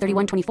customers by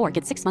 531.24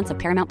 get 6 months of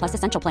Paramount Plus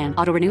Essential Plan.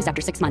 Auto renews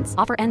after 6 months.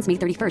 Offer ends May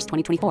 31st,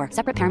 2024.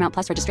 Separate Paramount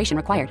Plus registration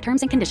required.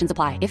 Terms and conditions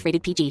apply if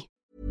rated PG.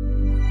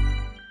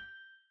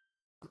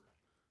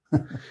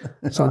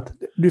 Sant?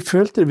 Du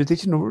følte det, vet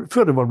ikke,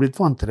 før du var blitt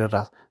vant til det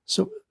der,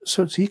 så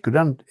gikk jo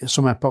den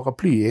som en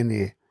paraply inn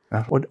i,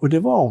 og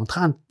det var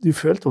omtrent, du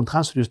følte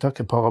omtrent som du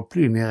stakk en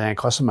paraply ned i en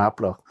kasse med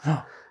epler.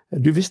 Ja.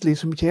 Du visste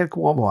liksom ikke helt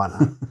hvor han var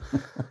henne.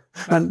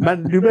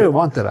 Men du ble jo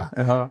vant til det.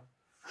 Ja,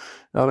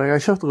 jeg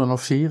har kjørt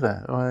Renault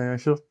 4, og jeg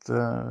har kjørt,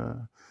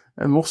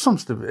 en av de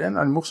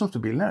morsomste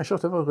bilene jeg har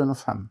kjørt, det var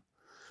Renault 5.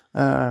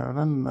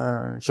 Den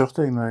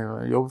kjørte jeg når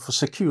jeg jobbet for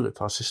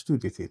Securitas i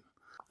studietiden.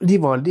 De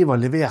var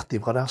levert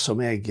fra der som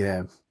jeg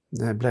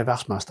ble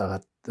verksmester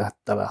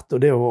etter hvert, og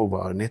det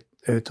var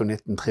auto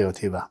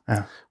 1923.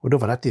 Ja. Og da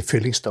var dette i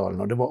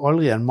Fyllingsdalen, og det var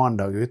aldri en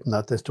mandag uten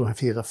at det stod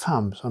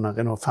 4-5 sånne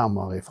Renault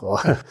 5-er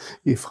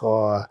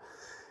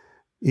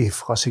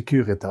ifra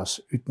Securitas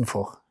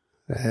utenfor.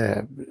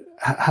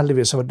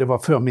 Heldigvis, det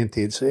var før min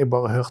tid, så jeg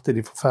bare hørte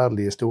de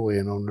forferdelige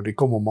historiene når de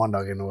kom om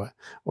mandagen, og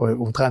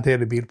omtrent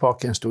hele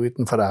bilparken stod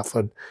utenfor der,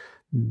 for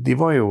de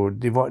var jo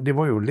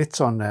litt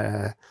sånn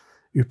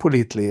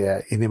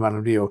upålitelige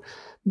innimellom de,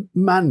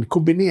 men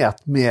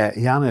kombinert med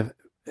gjerne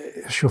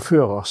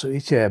sjåfører som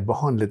ikke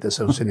behandlet det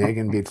som sin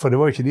egen bil, for det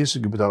var jo ikke de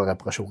som skulle betale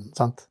reparasjonen,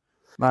 sant?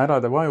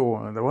 Neida, det var jo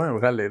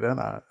rally det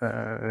der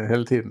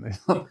hele tiden.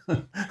 Ja,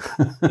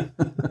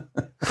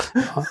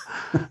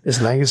 det er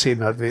så lenge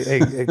siden at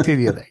jeg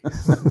tilgir deg.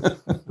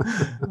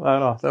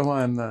 Neida, det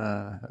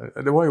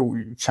var jo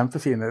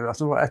kjempefine,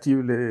 altså det var et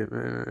hjul i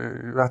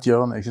hvert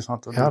hjørne, ikke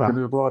sant? Og da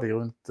kunne du dra de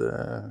rundt,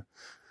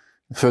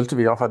 følte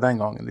vi i hvert fall den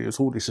gangen, de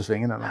utroligste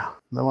svingene. Ja.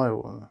 Det var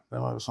jo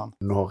sånn.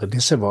 Når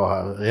disse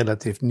var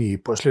relativt nye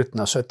på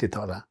slutten av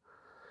 70-tallet,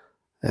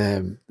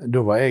 da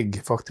var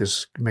jeg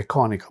faktisk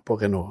mekaniker på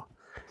Renault.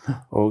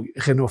 Og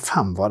Renault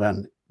 5 var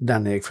den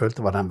jeg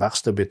følte var den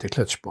verste å bytte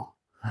kløtsj på.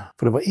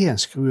 For det var en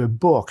skrue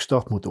bak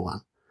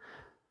startmotoren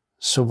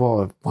som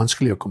var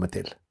vanskelig å komme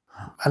til.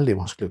 Veldig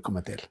vanskelig å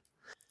komme til.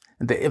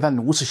 Det er vel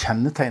noe som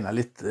kjennetegner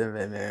litt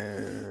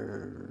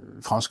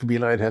franske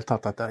biler i det hele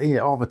tatt, at det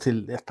er av og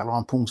til et eller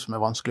annet punkt som er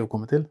vanskelig å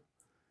komme til?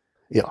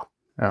 Ja.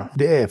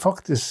 Det er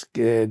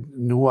faktisk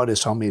noe av det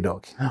samme i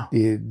dag. Ja.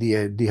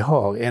 De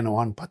har en og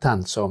annen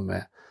patent som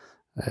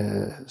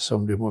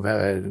du må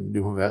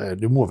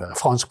være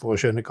fransk for å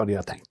skjønne hva de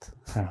har tenkt.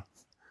 Ja.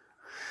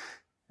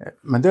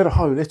 Men det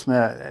har jo litt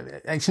med,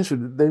 jeg synes jo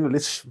det er jo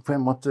litt, på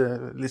en måte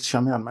litt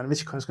charmerende, men jeg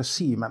vet ikke hva jeg skal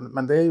si,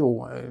 men det er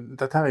jo,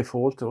 dette her i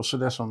forhold til også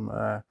det som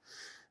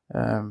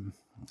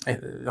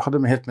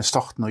hadde helt med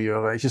starten å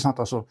gjøre, ikke sant?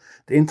 Altså,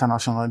 det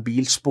internasjonale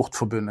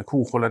bilsportforbundet,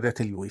 hvor holder det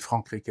til jo i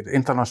Frankrike? Det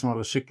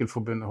internasjonale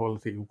sykkelforbundet holder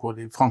til jo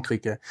i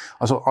Frankrike.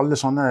 Altså alle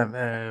sånne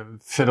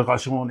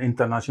federasjon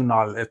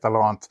internasjonal et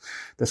eller annet,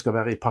 det skal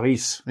være i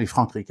Paris, i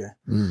Frankrike.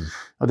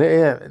 Og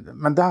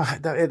men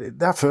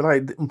der føler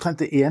jeg omtrent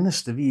det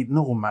eneste vi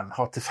nordmenn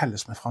har til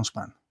felles med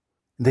franskmenn.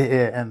 Det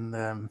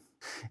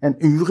en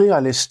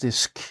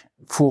urealistisk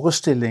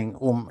forestilling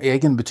om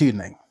egen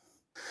betydning.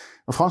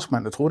 Og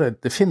franskmennene tror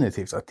det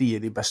definitivt at de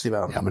de beste i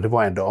verden. Ja, men det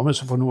var en dame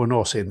som for noen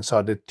år siden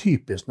sa det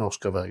typisk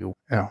norsk å være god.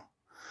 Ja.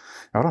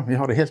 Ja da, vi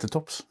har det helt til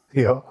topps.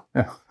 Ja.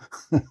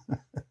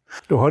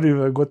 Da har det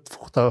jo gått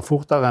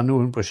fortere enn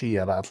noen på ski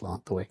eller et eller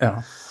annet, tror jeg.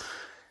 Ja.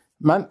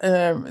 Men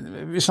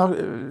vi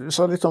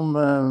sa litt om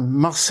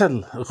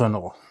Marcel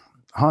Renault.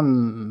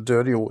 Han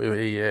døde jo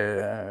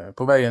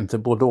på veien til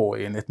Bordeaux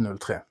i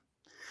 1903.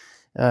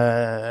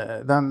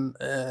 Den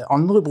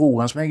andre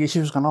broren, som jeg ikke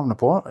husker navnet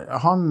på,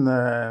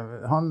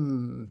 han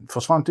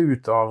forsvant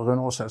ut av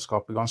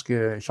Renault-selskapet ganske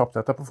kjapt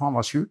etterpå, for han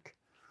var syk.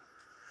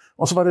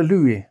 Og så var det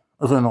Louis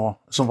Renault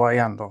som var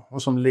igjen da, og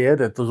som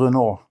ledet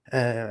Renault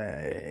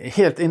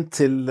helt inn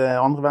til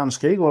andre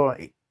verdenskrig og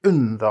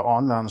under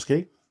andre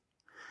verdenskrig.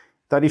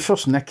 Der de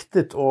først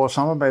nektet å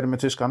samarbeide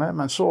med tyskerne,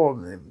 men så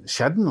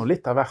skjedde noe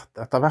litt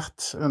etter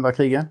hvert under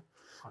krigen.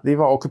 De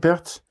var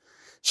okkupert,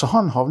 så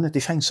han havnet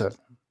i fengsel.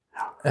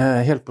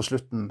 Helt på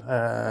slutten,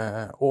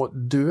 og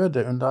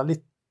døde under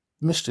litt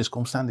mystiske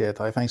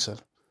omstendigheter i fengsel.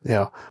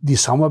 Ja, de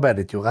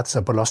samarbeidet jo rett og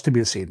slett på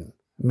lastebilsiden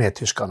med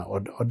tyskerne,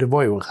 og det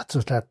var jo rett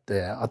og slett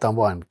at han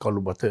var en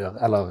kollaboratør,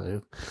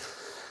 eller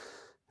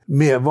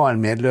var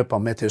en medløper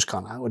med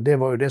tyskerne, og det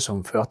var jo det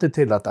som førte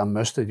til at han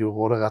mistet jo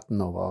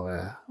råderetten over,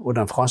 og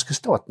den franske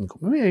staten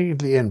kom jo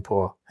egentlig inn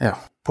på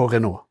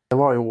Renault. Det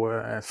var jo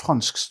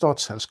fransk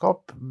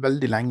statsselskap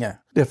veldig lenge.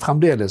 Det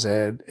fremdeles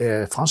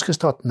franske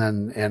staten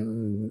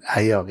en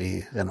eier i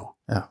Renault.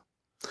 Ja.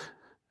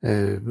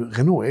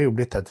 Renault jo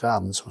blitt et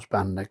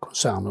verdensomspennende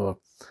konsern, og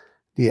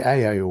de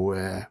eier jo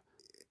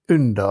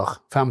under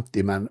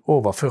 50, men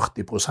over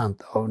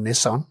 40% av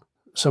Nissan,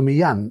 som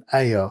igjen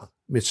eier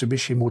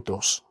Mitsubishi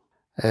Motors.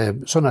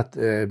 Sånn at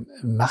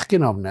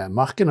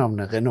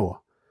merkenavnet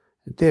Renault,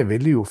 det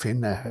ville jo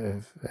finne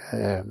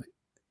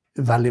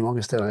veldig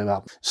mange steder i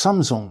verden.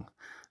 Samsung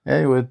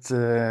jo et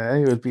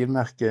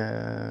bilmerke,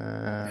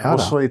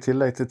 også i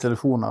tillegg til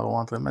telefoner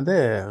og andre, men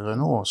det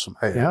Renault som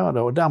eier. Ja,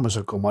 og dermed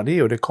så kommer de,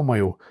 og det kommer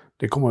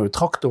jo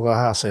traktorer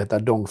her som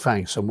heter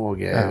Dongfeng, som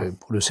også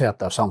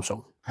produsert av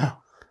Samsung. Ja.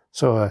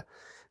 Så,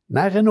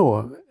 nei,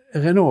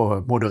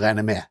 Renault må du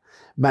regne med.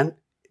 Men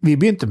vi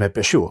begynte med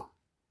Peugeot.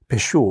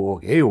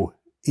 Peugeot jo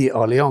i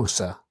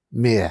allianse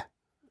med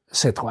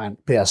Citroën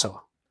PSA.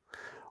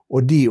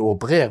 Og de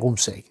opererer om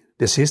seg.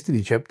 Det siste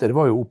de kjøpte, det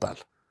var jo Opel.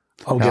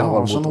 Ja,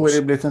 og så nå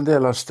de blitt en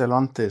del av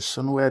Stellantis,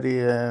 og nå de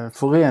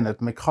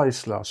forenet med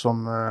Chrysler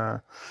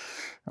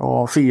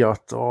og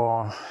Fiat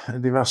og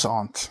diverse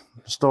annet.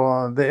 Så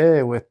det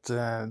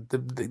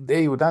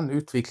jo den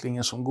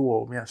utviklingen som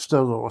går med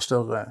større og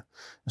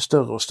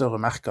større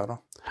merker da.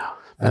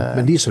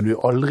 Men de som du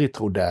aldri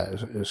trodde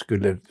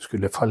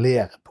skulle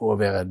fallere på å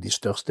være de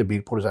største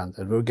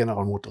bilprodusentene, det var jo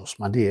General Motors,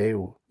 men de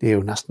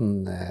jo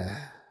nesten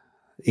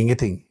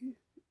ingenting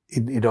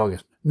i dag.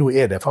 Nå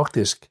det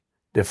faktisk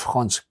det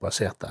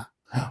franskbaserte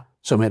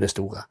som det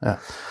store. Ja.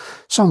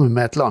 Sammen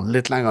med et land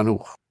litt lenger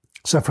nord.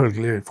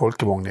 Selvfølgelig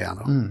folkevogn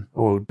igjen,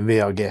 og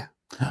VAG.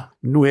 Ja.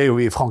 Nå jo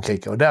vi i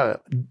Frankrike, og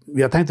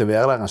vi har tenkt å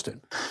være der en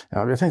stund.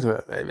 Ja, vi har tenkt å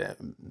være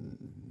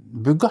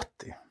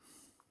Bugatti.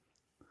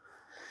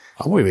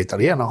 Han var jo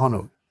italiener, han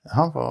også.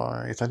 Han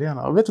var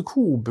italiener. Og vet du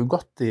hvor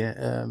Bugatti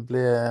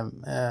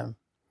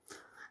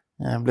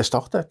ble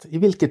startet? I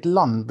hvilket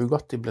land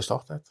Bugatti ble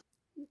startet?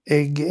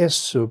 Jeg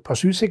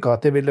såpass usikker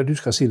at jeg vil at du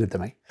skal si det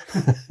til meg.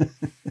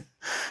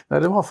 Nei,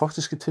 det var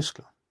faktisk i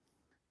Tyskland.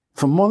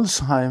 For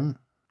Molsheim,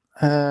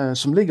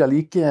 som ligger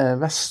like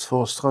vest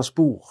for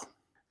Strasbourg,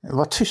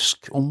 var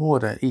tysk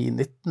område i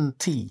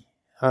 1910,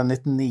 eller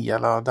 1909,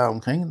 eller der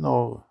omkring,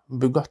 når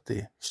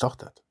Bugatti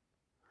startet.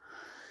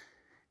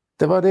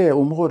 Det var det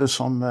området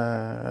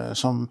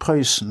som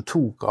Prøysen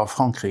tok av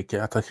Frankrike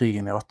etter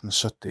krigen i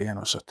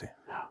 1870-71.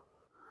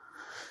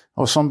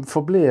 Og som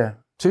forble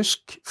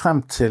tysk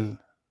frem til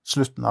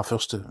slutten av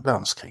første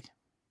verdenskrig.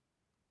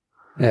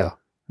 Ja.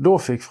 Da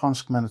fikk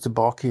franskmennene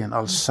tilbake igjen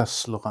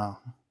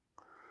Alsace-Lorraine.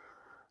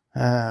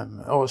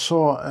 Og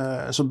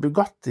så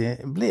Bugatti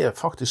ble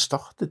faktisk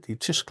startet i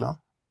Tyskland.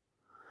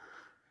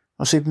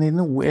 Og siden de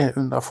nå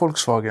under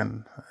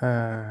Volkswagen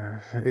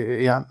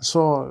igjen,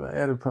 så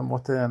det på en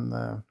måte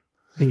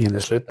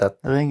Ringen sluttet.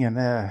 Ringen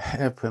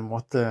på en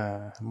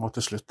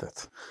måte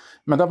sluttet.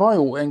 Men det var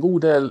jo en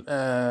god del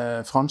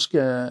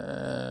franske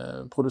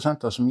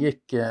produsenter som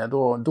gikk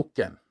da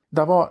dukken.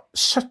 Det var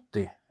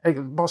 70, jeg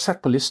har bare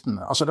sett på listen,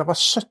 altså det var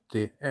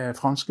 70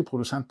 franske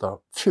produsenter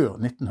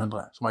før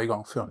 1900, som var i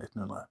gang før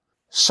 1900.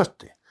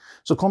 70.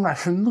 Så kom det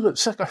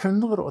ca.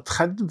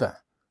 130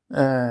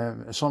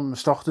 som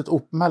startet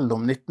opp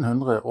mellom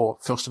 1900 og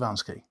første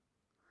verdenskrig.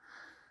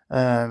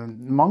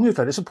 Mange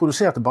av de som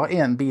produserte bare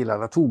en bil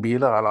eller to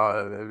biler,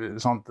 eller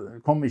sånt,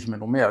 kom ikke med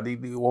noe mer,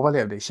 de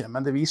overlevde ikke.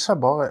 Men det viser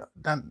bare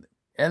den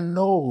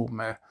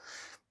enorme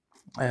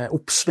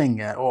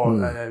oppsvinget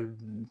og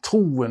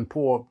troen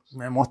på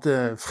en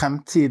måte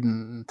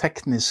fremtiden,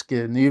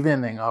 tekniske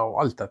nyvinninger og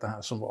alt dette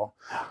her som var.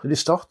 De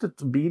startet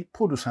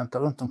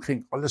bilprodusenter rundt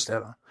omkring alle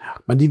steder.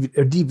 Men de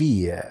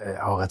vi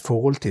har et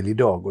forhold til i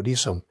dag, og de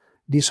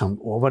som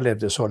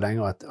overlevde så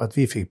lenge at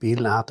vi fikk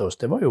bilene her til oss,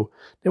 det var jo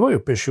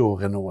Peugeot,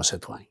 Renault og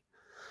Citroën.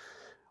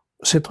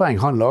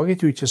 Citroën, han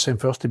laget jo ikke sin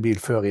første bil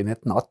før i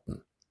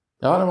 1918.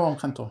 Ja, det var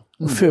omtrent da.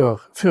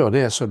 Før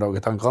det så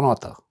laget han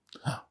granater.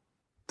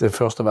 Til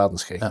første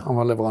verdenskrig. Ja. Han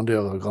var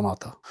leverandør av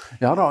granater.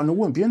 Ja da,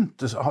 noen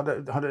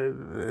hadde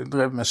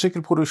drevet med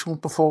sykkelproduksjon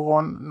på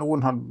forhånd,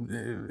 noen hadde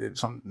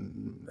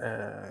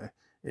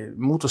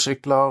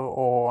motorsykler,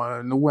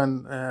 og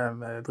noen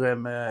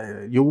drev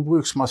med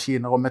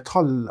jordbruksmaskiner og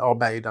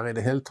metallarbeider i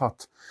det hele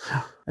tatt.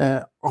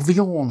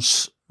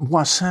 Avions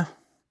Voisin,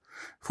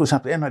 for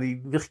eksempel, en av de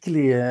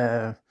virkelig...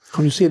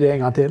 Kan du si det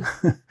en gang til?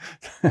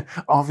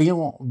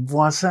 Avion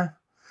Voisin.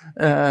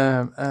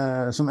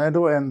 Som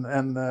da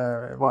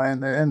var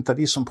en av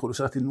de som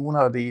produserte noen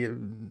av de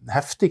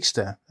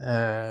heftigste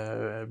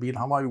bilene.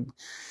 Han var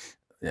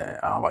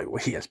jo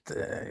helt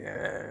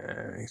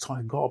jeg tror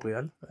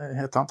Gabriel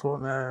het han,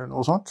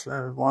 noe sånt.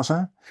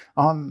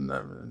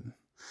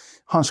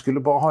 Han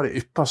skulle bare ha det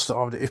ypperste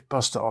av det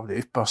ypperste av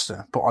det ypperste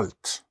på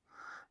alt.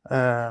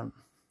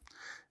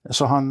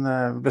 Så han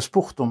ble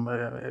spurt om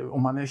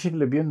han ikke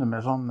ville begynne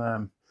med sånn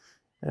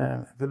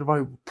det var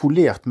jo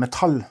polert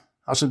metall.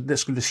 Altså det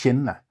skulle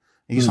skinne,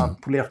 ikke sant?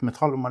 Polert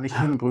metall, om man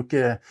ikke kunne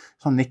bruke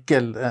sånn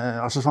nikkel,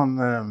 altså sånn...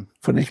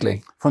 Fornikling.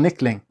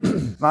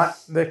 Nei,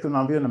 det kunne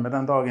han begynne med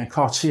den dagen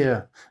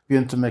Cartier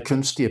begynte med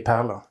kunstige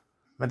perler.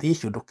 Men det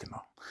gikk jo dukken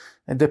da.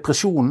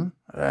 Depresjonen,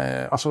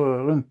 altså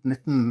rundt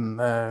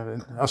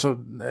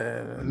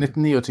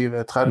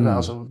 1929-30,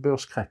 altså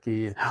børskrekk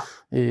i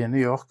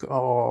New York,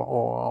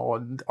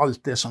 og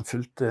alt det som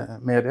fulgte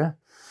med det.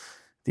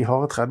 De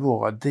harde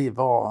 30-årene, de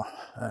var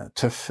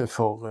tøffe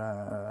for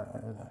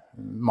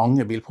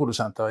mange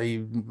bilprodusenter i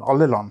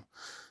alle land.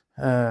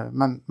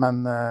 Men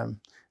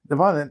det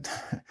var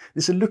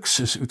disse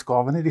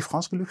luksusutgavene, de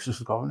franske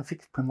luksusutgavene,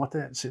 fikk på en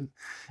måte sin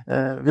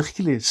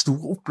virkelig stor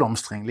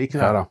oppblomstring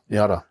likevel.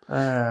 Ja da.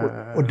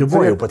 Og det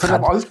var jo på 30... For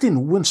det var alltid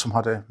noen som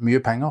hadde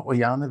mye penger og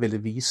gjerne ville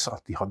vise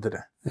at de hadde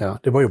det. Ja,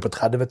 det var jo på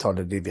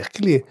 30-tallet de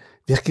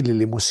virkelig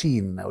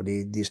limousinene og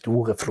de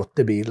store,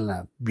 flotte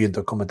bilene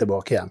begynte å komme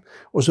tilbake igjen.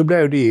 Og så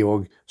ble jo de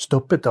jo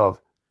stoppet av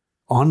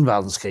annen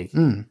verdenskrig.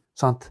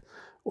 Sant?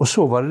 Og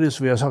så var det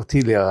som vi har sagt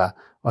tidligere,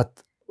 at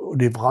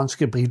de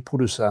franske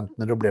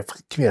bilprodusentene da ble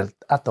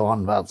kvelt etter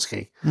annen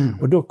verdenskrig.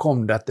 Og da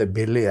kom dette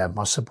billige,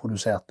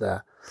 masseproduserte,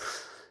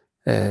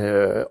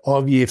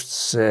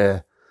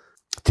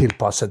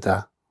 avgiftstilpassede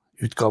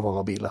utgaver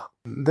av biler.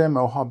 Det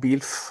med å ha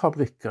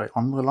bilfabrikker i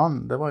andre land,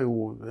 det var jo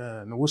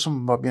noe som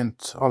var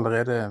begynt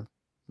allerede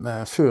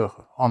før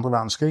andre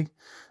verdenskrig.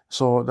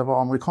 Så det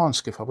var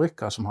amerikanske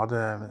fabrikker som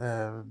hadde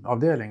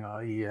avdelinger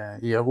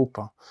i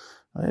Europa.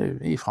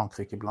 I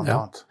Frankrike blant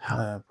annet,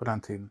 på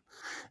den tiden.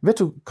 Vet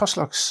du hva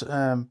slags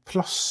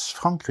plass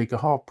Frankrike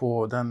har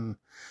på den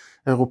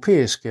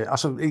europeiske,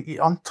 altså i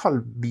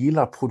antall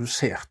biler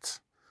produsert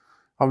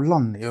av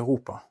land i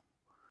Europa?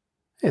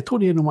 Jeg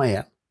tror de nummer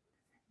 1.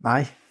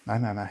 Nei,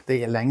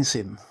 det er lenge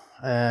siden.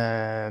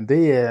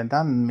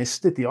 Den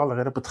mistet de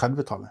allerede på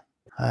 30-tallet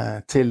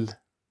til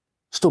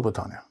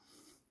Storbritannia.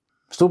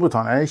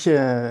 Storbritannia er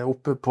ikke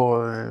oppe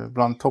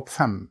blant topp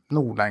 5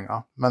 nå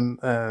lenger,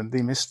 men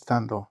de mistet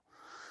den da.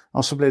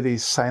 Og så ble de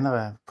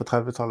senere på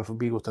 30-tallet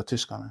forbigått av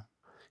tyskerne.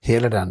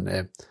 Hele den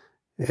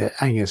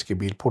engelske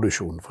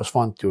bilproduksjonen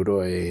forsvant jo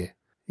da i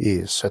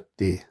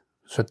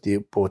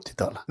 70 på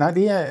 80-tallet.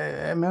 Nei,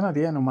 jeg mener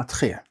de er nummer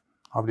 3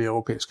 av de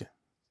europeiske.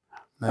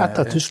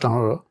 Etter Tyskland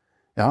da?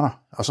 Ja da,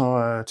 altså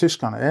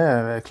tyskerne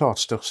er klart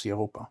størst i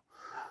Europa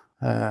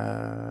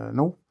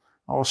nå,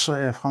 og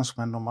så er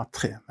franskmenn nummer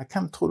 3. Men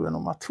hvem tror du er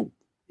nummer 2?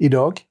 I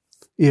dag,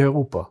 i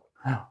Europa?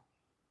 Ja,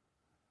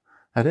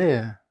 det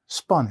er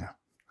Spania.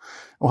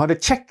 Og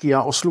hadde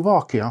Tsjekkia og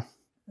Slovakia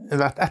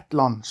vært ett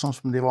land, sånn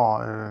som de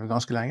var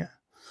ganske lenge,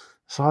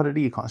 så hadde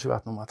de kanskje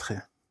vært nummer 3,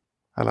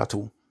 eller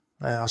 2.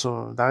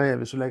 Altså,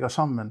 hvis du legger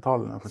sammen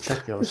tallene for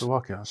Tsjekkia og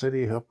Slovakia, så er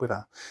de hørt på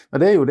det.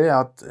 Men det er jo det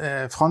at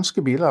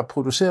franske biler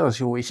produseres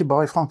jo ikke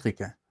bare i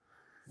Frankrike.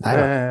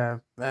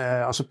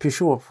 Altså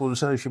Peugeot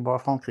produserer ikke bare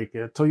i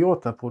Frankrike.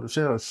 Toyota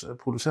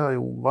produserer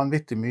jo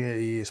vanvittig mye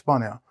i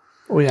Spania.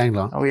 Og i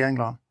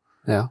England.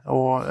 Ja.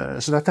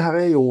 Så dette her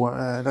er jo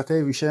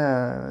ikke,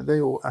 det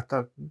er jo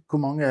etter hvor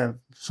mange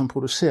som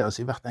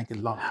produseres i hvert enkelt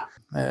land.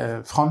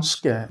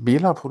 Franske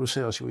biler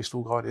produseres jo i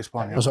stor grad i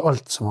Spania. Altså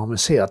alt som har med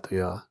Seat å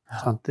gjøre,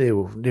 sant? Det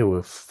er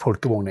jo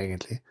folkevogn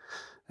egentlig.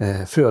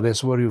 Før det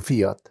så var det jo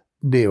Fiat.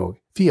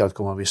 Fiat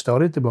kommer vi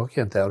stadig tilbake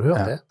igjen til, har du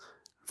hørt det?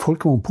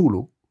 Folkevogn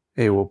Polo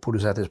er jo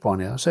produsert i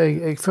Spania, så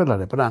jeg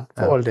følger det på den,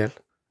 for all del.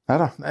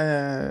 Neida,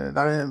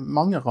 det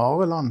mange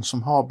rare land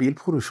som har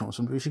bilproduksjon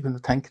som du ikke kunne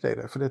tenke deg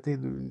det, for du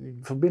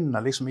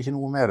forbinder liksom ikke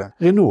noe med det.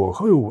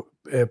 Renault har jo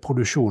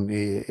produksjon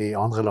i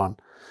andre land.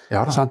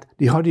 Ja da. Sant?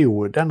 De hadde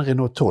jo den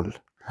Renault 12,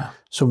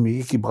 som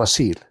gikk i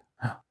Brasil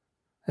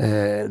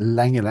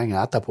lenge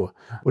etterpå.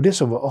 Og det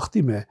som var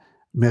artig med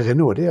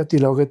Renault, det er at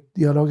de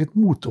har laget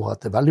motorer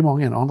til veldig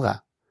mange andre.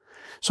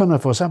 Sånn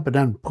at for eksempel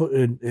den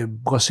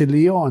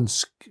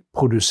brasiliansk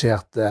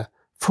produserte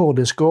Ford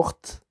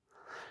Escort,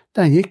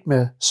 den gikk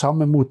med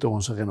samme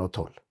motoren som Renault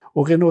 12.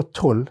 Og Renault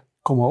 12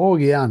 kommer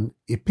også igjen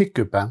i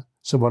pickupen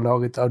som var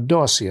laget av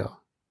Dacia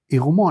i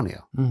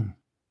Romania.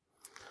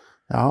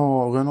 Ja,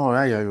 og Renault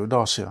eier jo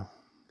Dacia.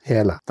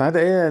 Hele.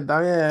 Det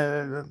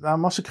er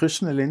masse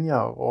kryssende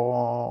linjer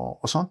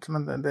og sånt,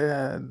 men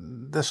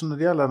det som når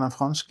det gjelder den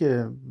franske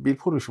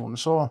bilproduksjonen,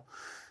 så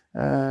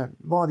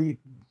var det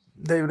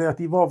er jo det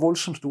at de var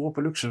voldsomt store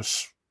på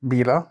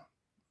luksusbiler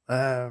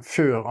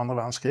før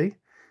andre verdenskrig,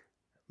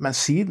 men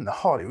siden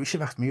har det jo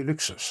ikke vært mye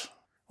luksus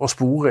å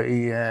spore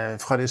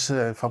fra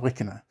disse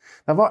fabrikkene.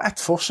 Det var ett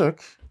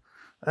forsøk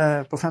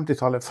på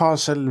 50-tallet,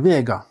 Fasel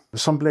Vega,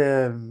 som ble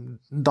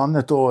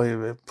dannet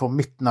på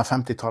midten av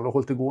 50-tallet og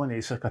holdt det gående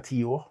i cirka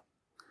 10 år.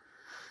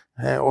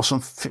 Og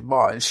som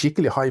var en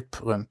skikkelig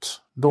hype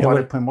rundt. Da var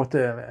det på en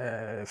måte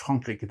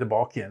Frankrike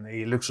tilbake igjen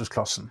i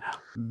luksusklassen.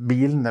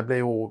 Bilene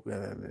ble jo,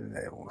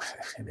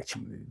 jeg vet ikke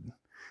om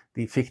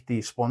de fikk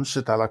de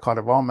sponset eller hva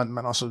det var,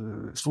 men altså,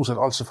 stort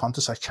sett alt som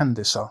fantes av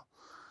kjendiser,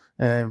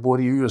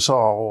 både i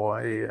USA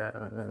og i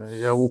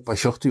Europa,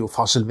 kjørte jo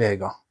Fasel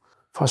Vega.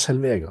 Fasel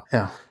Vega.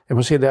 Ja. Jeg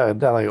må si, det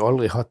har jeg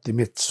aldri hatt i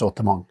mitt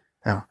sortiment.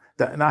 Ja.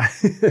 Nei,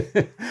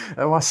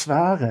 det var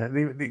svære.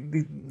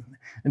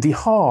 De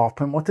har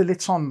på en måte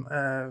litt sånn,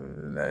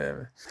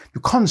 du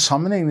kan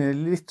sammenligne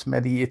litt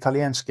med de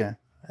italienske.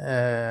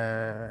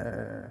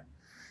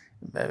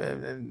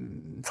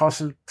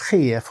 Fasel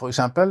 3 for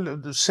eksempel,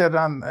 du ser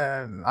den,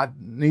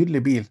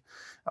 nydelig bil.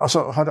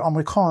 Altså, hadde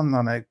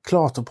amerikanerne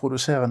klart å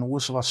produsere noe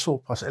som var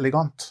såpass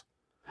elegant?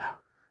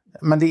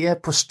 Men de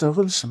på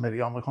størrelse med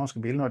de amerikanske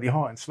bilene, og de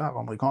har en svær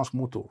amerikansk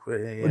motor.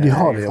 Og de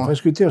har det, for jeg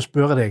skulle til å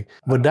spørre deg,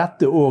 var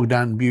dette også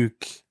den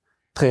Buick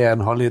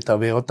 3,5 liter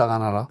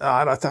V8-eren, eller?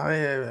 Ja, dette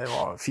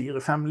var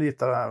 4-5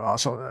 liter,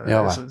 altså.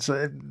 Ja, så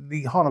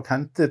de har nok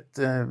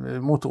hentet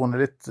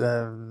motorene litt,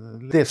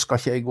 det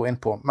skal ikke jeg gå inn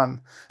på, men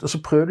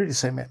så prøvde de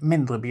seg med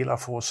mindre biler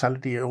for å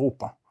selge de i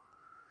Europa,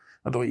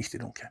 og da gikk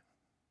de dunke.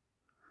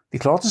 De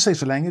klarte seg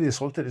så lenge de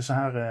solgte disse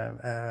her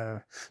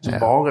som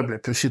bare ble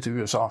pushet til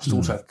USA,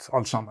 stort sett,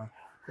 alt sammen.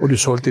 Og du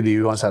solgte de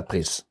uansett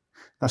pris?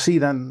 Jeg kan si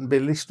den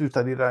billigste ut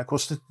av de der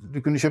kostet, du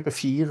kunne kjøpe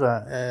 4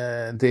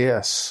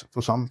 DS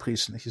for samme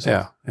prisen, ikke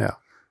sant? Ja.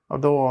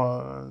 Og da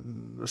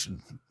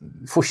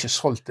får ikke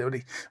solgt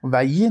det. Og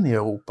Veien i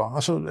Europa,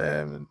 altså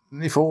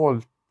i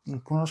forhold,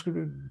 hvordan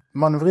skulle du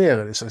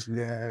manøvrere disse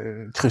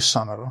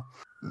kryssene da?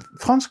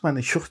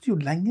 Franskmennene kjørte jo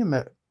lenge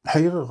med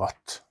høyre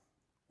ratt.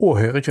 Og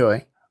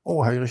høyrekjøring?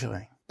 Og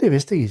høyrekjøring. Det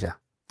visste jeg ikke.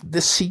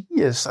 Det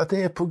sies at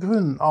det på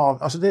grunn av,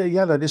 altså det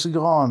gjelder disse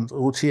Grand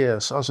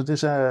Routiers, altså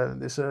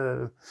disse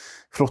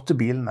flotte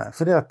bilene,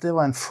 for det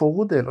var en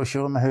fordel å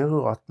kjøre med høyre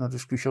ratt når du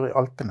skulle kjøre i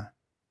Alpene.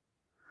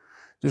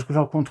 Du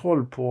skulle ha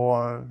kontroll på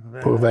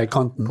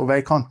veikanten. På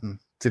veikanten,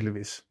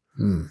 tydeligvis.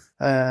 Men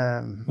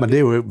det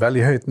er jo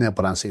veldig høyt ned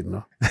på den siden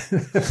da.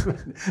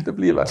 Det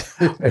blir vel.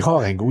 Jeg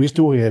har en god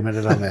historie med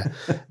det der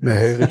med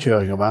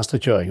høyrekjøring og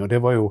venstrekjøring, og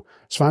det var jo,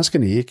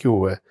 svenskene gikk jo,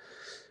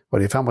 var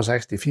de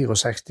 65,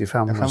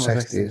 64,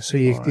 65, så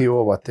gikk de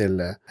over til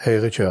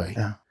høyrekjøring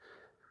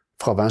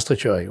fra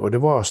venstrekjøring. Og det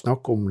var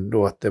snakk om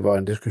da at det var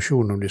en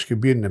diskusjon om de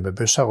skulle begynne med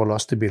busser og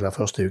lastebiler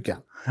første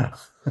uken.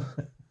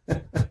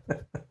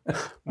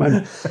 Men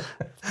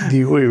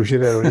de gjorde jo ikke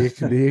det, og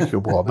det gikk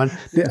jo bra. Men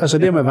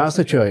det med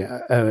venstrekjøring,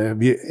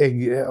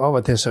 av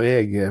og til så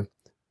er jeg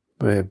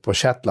på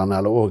Shetland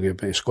eller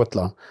også i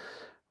Skottland,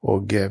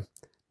 og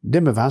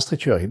det med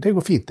venstrekjøring, det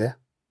går fint det,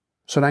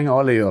 så lenge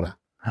alle gjør det.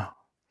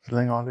 Så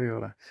lenge alle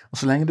gjør det. Og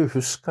så lenge du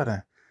husker det,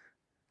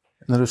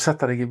 når du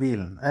setter deg i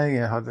bilen.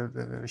 Jeg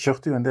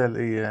kjørte jo en del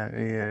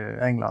i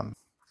England.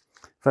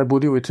 For jeg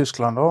bodde jo i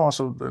Tyskland da, og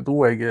så dro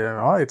jeg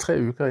i 3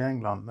 uker i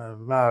England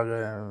hver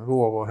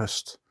vår og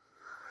høst.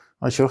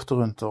 Og jeg kjørte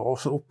rundt, og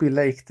også oppe i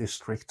Lake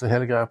District og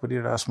hele greia på de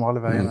der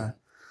smale veiene.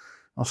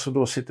 Og så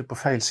da sitte på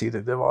feil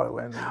side, det var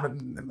jo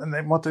men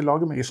jeg måtte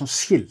lage meg et sånt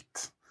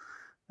skilt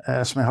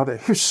som jeg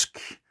hadde. Husk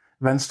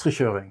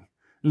venstrekjøring.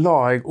 La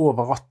jeg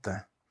over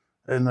rattet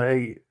når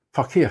jeg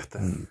parkerte,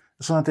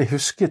 sånn at jeg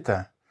husket det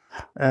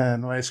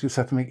når jeg skulle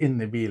sette meg inn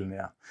i bilen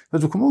igjen.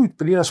 Da du kom ut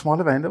på de der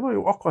smale veiene, det var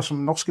jo akkurat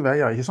som norske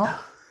veier, ikke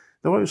sant?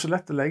 Det var jo så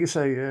lett å legge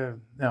seg,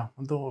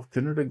 og da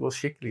kunne det gå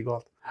skikkelig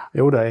galt.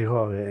 Jo da, jeg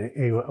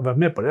har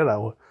vært med på det der,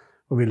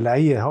 og vi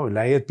har jo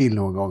leiet bil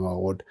noen ganger,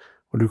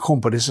 og du kom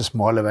på disse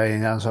smale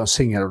veiene, sånn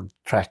single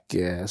track,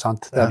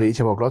 sant? Der det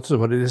ikke var plass, så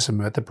var det disse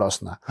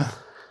møteplassene.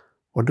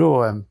 Og da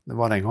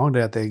var det en gang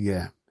det at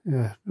jeg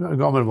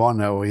gammel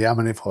vane og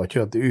hjemmefra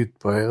kjørte ut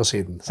på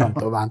høyresiden, sant,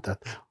 og ventet.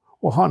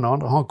 Og han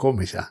andre, han kom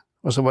ikke.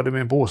 Og så var det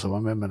min bror som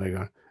var med meg.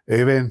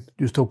 Øyvind,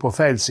 du står på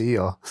feil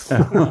side.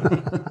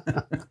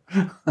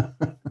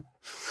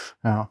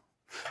 Ja.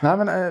 Nei,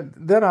 men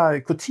det der,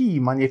 hvor tid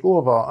man gikk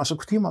over, altså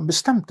hvor tid man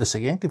bestemte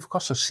seg egentlig for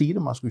hva slags side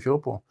man skulle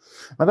kjøre på.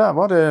 Men der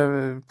var det,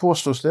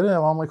 påstås det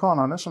var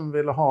amerikanerne som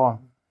ville ha,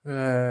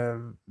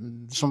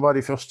 som var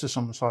de første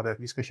som sa det,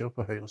 at vi skal kjøre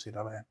på høyre side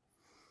av veien.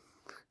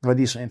 Det var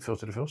de som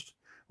innførte det først.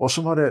 Og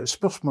så var det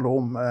spørsmålet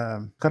om,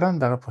 kan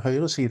den være på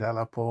høyre side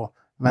eller på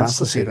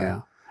venstre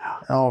side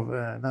av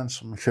den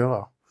som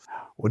kjører?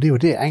 Og det er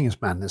jo det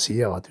engelskmennene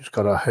sier, at du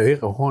skal ha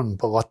høyre hånden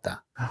på rattet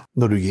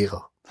når du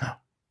girer.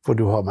 For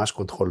du har mest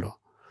kontroll da.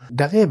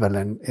 Der er vel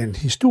en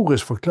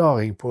historisk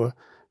forklaring på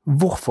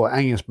hvorfor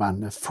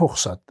engelskmennene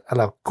fortsatt,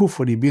 eller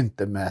hvorfor de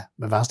begynte med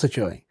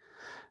venstrekjøring.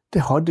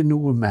 Det hadde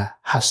noe med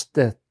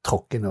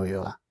hestetråkken å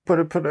gjøre. På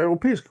det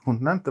europeiske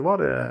kontinentet var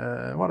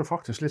det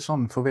faktisk litt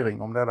sånn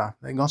forvirring om det der.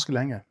 Det er ganske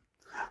lenge.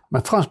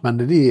 Men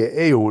franskmennene, de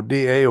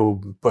er jo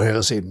på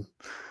høyresiden.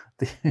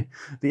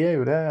 De er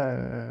jo det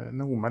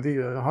nå, men de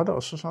hadde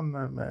også sånn,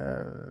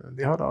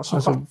 de hadde altså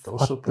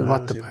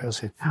rattet på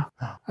høyresiden.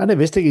 Ja, det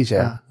visste jeg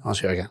ikke, Hans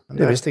Jørgen.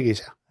 Det visste jeg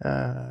ikke.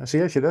 Jeg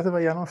sier ikke at det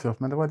var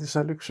gjennomført, men det var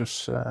disse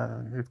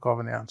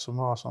luksusutgavene igjen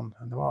som var sånn,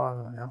 det var,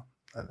 ja,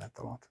 det er et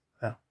eller annet.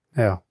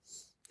 Ja.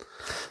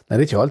 Nei, det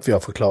er ikke alt vi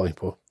har forklaring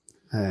på.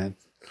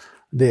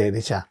 Det er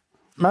det ikke.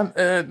 Men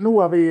nå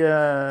har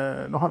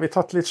vi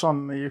tatt litt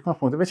sånn i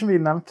utgangspunktet. Jeg vet ikke om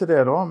vi nevnte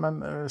det da, men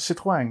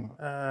Citroën,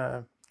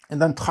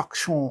 den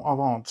traksjon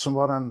Avant, som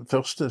var den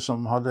første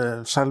som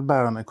hadde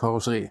selvbærende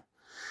karosseri,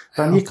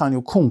 den gikk han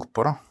jo konk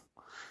på da.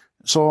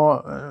 Så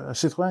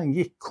Citroën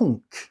gikk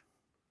konk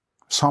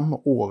samme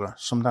året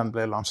som den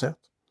ble lansert,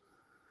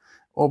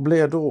 og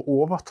ble da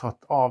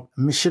overtatt av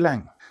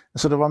Michelin.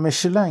 Så det var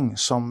Michelin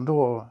som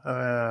da,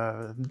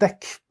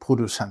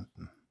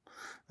 dekkprodusenten,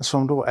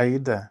 som da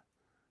eide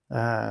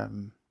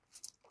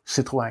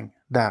Citroën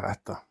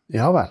deretter.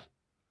 Ja vel.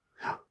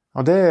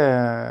 Og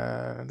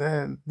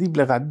de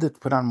ble reddet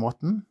på den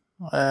måten.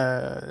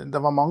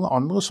 Det var mange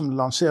andre som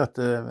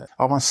lanserte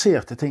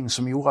avanserte ting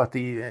som gjorde at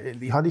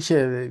de hadde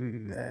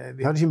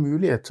ikke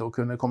mulighet til å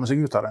kunne komme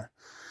seg ut av det,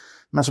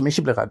 men som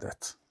ikke ble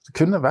reddet. Det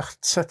kunne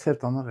sett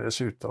helt annerledes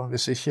ut da,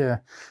 hvis ikke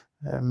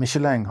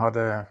Michelin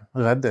hadde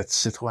reddet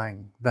Citroën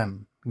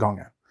den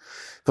gangen.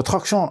 For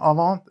traksjon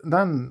Avant,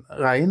 den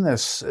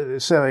regnes,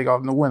 ser jeg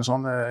av noen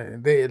sånne,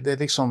 det er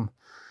liksom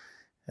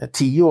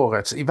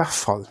tiårets, i hvert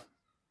fall,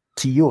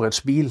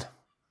 tiårets bil,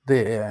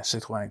 det er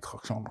Citroën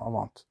traksjon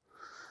Avant.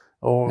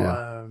 Og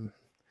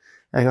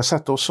jeg har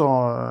sett også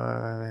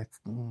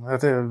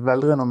dette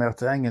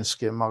velrenommerte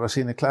engelske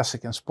magasinet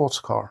Classic and Sports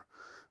Car.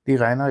 De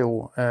regner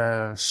jo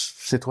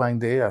Citroën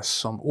DS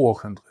som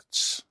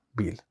århundrets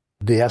bil.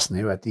 DS-en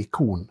er jo et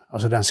ikon.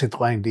 Altså den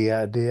Citroën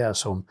DS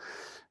som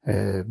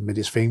med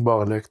de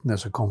svingbare lyktene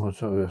som kommer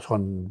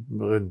sånn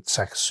rundt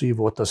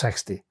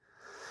 67-68.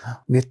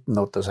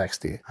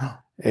 1968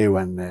 er jo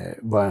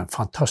var en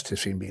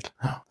fantastisk fin bil.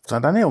 Så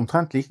den er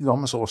omtrent like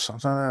gammel som oss. Så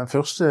den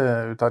første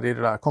ut av de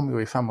der kom jo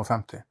i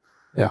 55.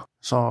 Ja.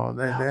 Så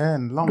det er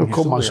en lang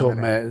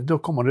historie. Da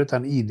kommer det ut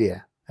en ID.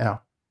 Ja.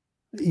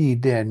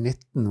 ID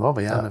 19 var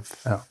vel gjerne,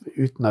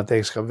 uten at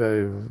jeg skal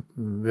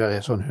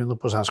være sånn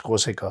 100%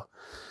 skråsikker.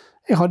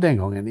 Jeg hadde en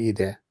gang en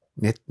ID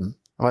 19.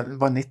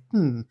 Var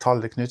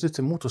 19-tallet knyttet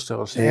til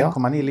motorstørrelse?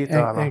 1,9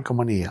 liter?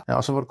 1,9, ja.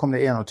 Ja, så kom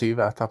det 21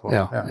 etterpå.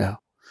 Ja.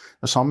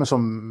 Det samme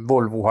som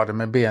Volvo hadde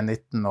med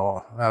B19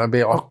 eller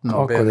B18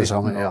 og B19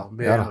 og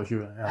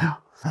B21. Ja.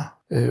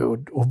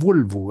 Og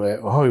Volvo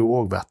har jo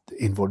også vært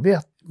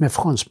involvert med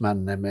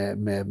franskmennene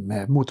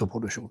med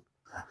motorproduksjon.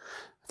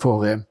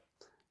 For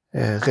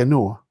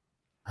Renault,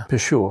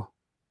 Peugeot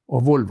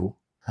og Volvo,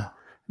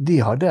 de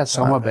hadde et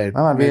samarbeid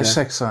med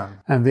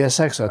en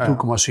V6 av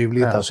 2,7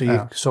 liter som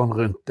gikk sånn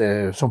rundt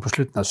sånn på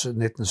slutten av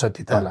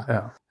 1970-tallet.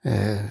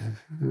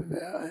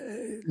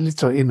 Litt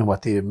så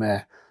innovativ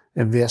med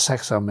en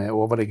V6 med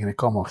overliggende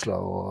kameraksler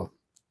og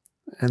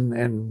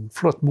en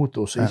flott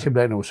motor som ikke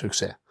ble noe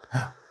suksess.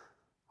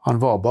 Han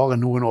var bare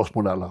noen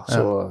årsmodeller,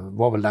 så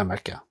var vel den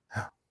vekke.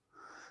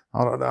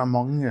 Ja, det er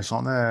mange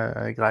sånne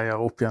greier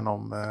opp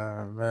gjennom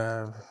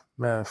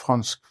med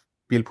fransk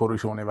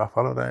bilproduksjon i hvert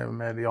fall, og det er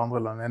med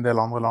en del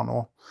andre land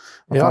også.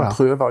 At man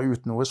prøver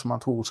ut noe som man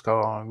tror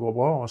skal gå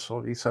bra, og så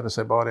viser det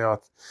seg bare det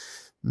at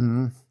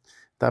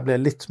det ble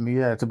litt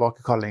mye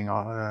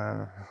tilbakekallinger,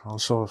 og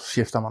så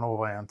skifter man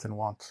over igjen til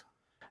noe annet.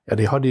 Ja,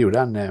 de hadde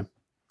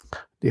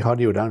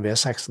jo den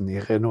V6-en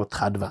i Renault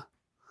 30,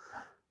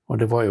 og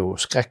det var jo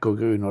skrekk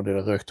og gru når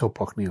det røk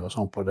toppakninger og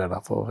sånn på det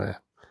der, for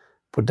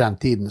på den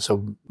tiden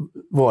så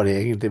var det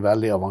egentlig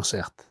veldig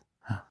avansert.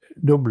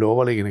 Doble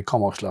overliggende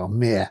kameraksler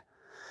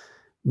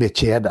med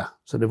kjede,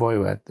 så det var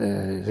jo et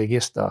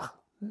register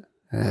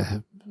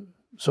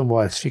som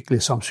var et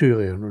skikkelig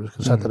samsurium når du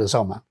skulle sette det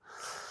sammen.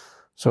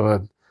 Så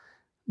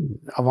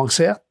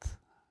avansert,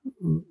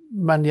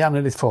 men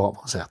gjerne litt for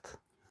avansert.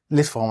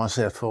 Litt for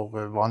avansert for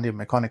vanlige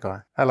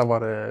mekanikere? Eller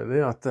var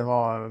det at det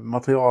var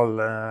material...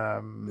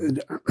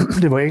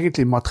 Det var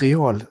egentlig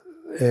material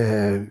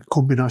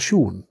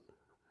kombinasjon,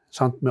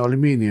 sant? Med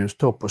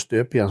aluminiumstopp og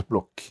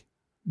støpejernsblokk.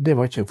 Det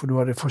var ikke, for du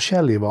hadde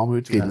forskjellige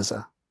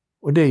varmeutvidelser.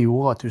 Og det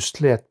gjorde at du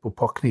slet på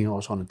pakninger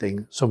og sånne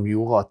ting, som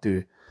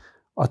gjorde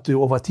at du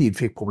over tid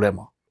fikk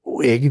problemer.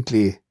 Og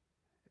egentlig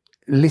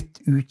litt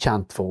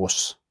ukjent for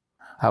oss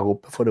her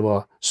oppe, for det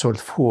var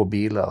solgt få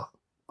biler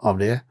av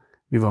det.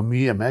 Vi var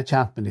mye mer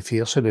kjent med de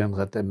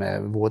 4-sylindrete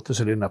med våte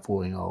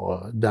sylinderforinger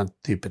og den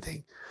type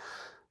ting.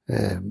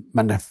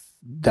 Men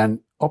den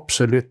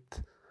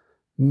absolutt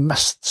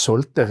mest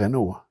solgte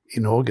Renault i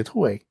Norge,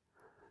 tror jeg,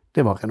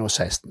 det var Renault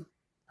 16.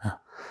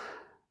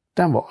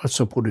 Den var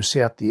altså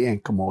produsert i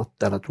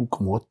 1,8 eller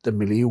 2,8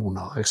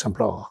 millioner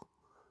eksemplarer.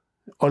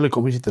 Alle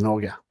kom ikke til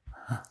Norge.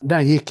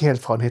 Den gikk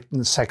helt fra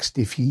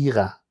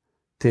 1964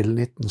 til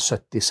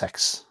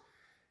 1976.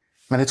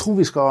 Men jeg tror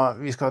vi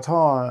skal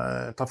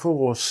ta for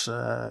oss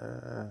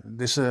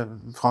disse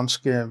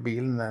franske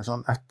bilene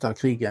sånn etter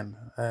krigen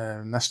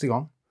neste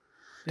gang.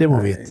 Det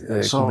må vi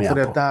komme igjen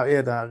på. Der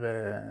er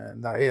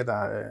det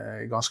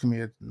ganske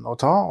mye å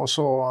ta, og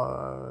så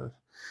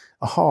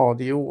har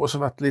de jo også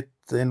vært litt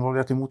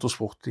involvert i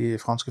motorsport i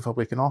franske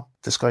fabrikker nå.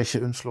 Det skal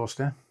ikke unnslås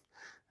det.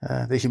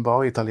 Det er ikke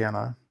bare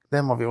italienere.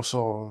 Det må vi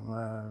også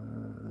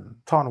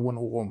ta noen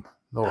ord om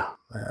nå,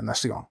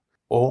 neste gang.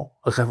 Au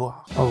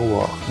revoir. Au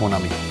revoir, mon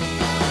ami.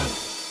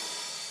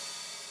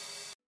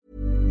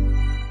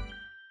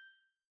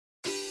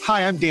 Hi,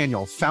 I'm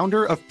Daniel,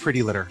 founder of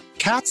Pretty Litter.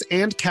 Cats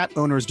and cat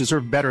owners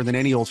deserve better than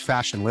any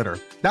old-fashioned litter.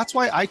 That's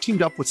why I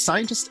teamed up with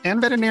scientists and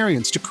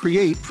veterinarians to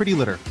create Pretty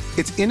Litter.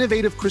 Its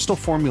innovative crystal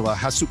formula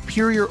has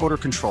superior odor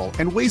control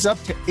and weighs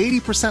up to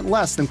 80%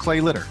 less than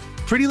clay litter.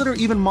 Pretty Litter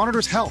even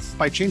monitors health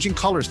by changing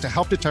colors to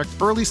help detect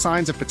early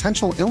signs of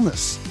potential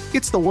illness.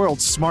 It's the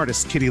world's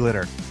smartest kitty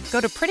litter.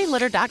 Go to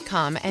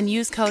prettylitter.com and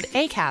use code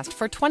ACAST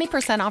for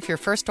 20% off your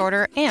first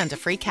order and a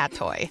free cat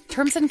toy.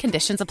 Terms and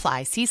conditions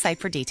apply. See site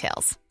for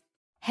details.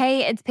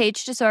 Hey, it's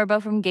Paige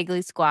DeSorbo from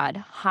Giggly Squad.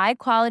 High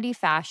quality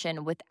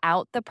fashion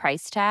without the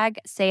price tag.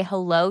 Say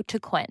hello to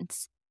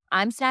Quince.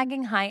 I'm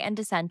snagging high-end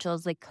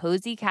essentials like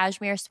cozy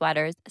cashmere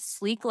sweaters,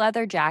 sleek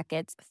leather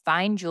jackets,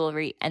 fine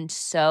jewelry, and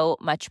so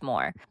much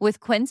more. With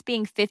Quince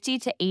being 50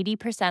 to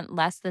 80%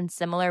 less than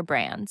similar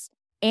brands.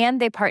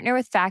 And they partner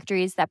with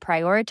factories that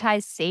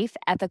prioritize safe,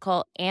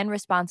 ethical, and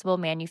responsible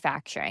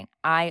manufacturing.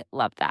 I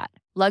love that.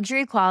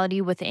 Luxury quality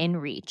within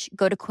reach.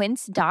 Go to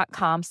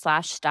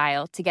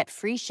quince.com/style to get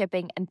free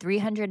shipping and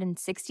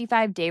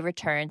 365-day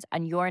returns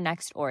on your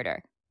next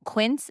order.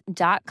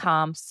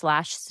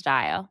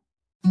 Quince.com/style.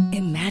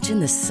 Imagine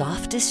the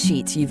softest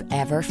sheets you've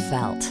ever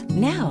felt.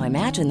 Now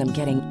imagine them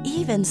getting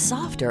even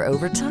softer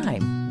over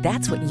time.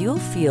 That's what you'll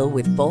feel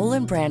with Boll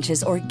 &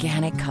 Branch's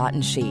organic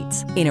cotton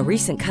sheets. In a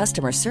recent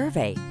customer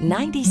survey,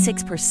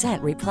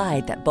 96%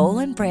 replied that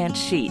Boll & Branch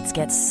sheets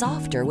get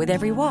softer with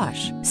every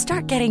wash.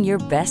 Start getting your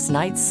best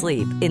night's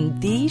sleep in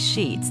these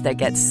sheets that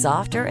get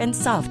softer and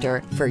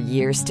softer for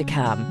years to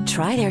come.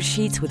 Try their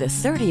sheets with a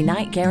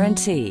 30-night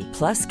guarantee.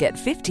 Plus, get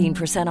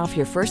 15% off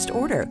your first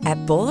order at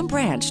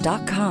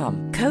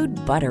bollandbranch.com. Code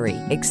BUTTERY.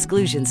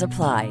 Exclusions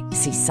apply.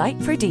 See site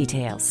for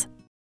details.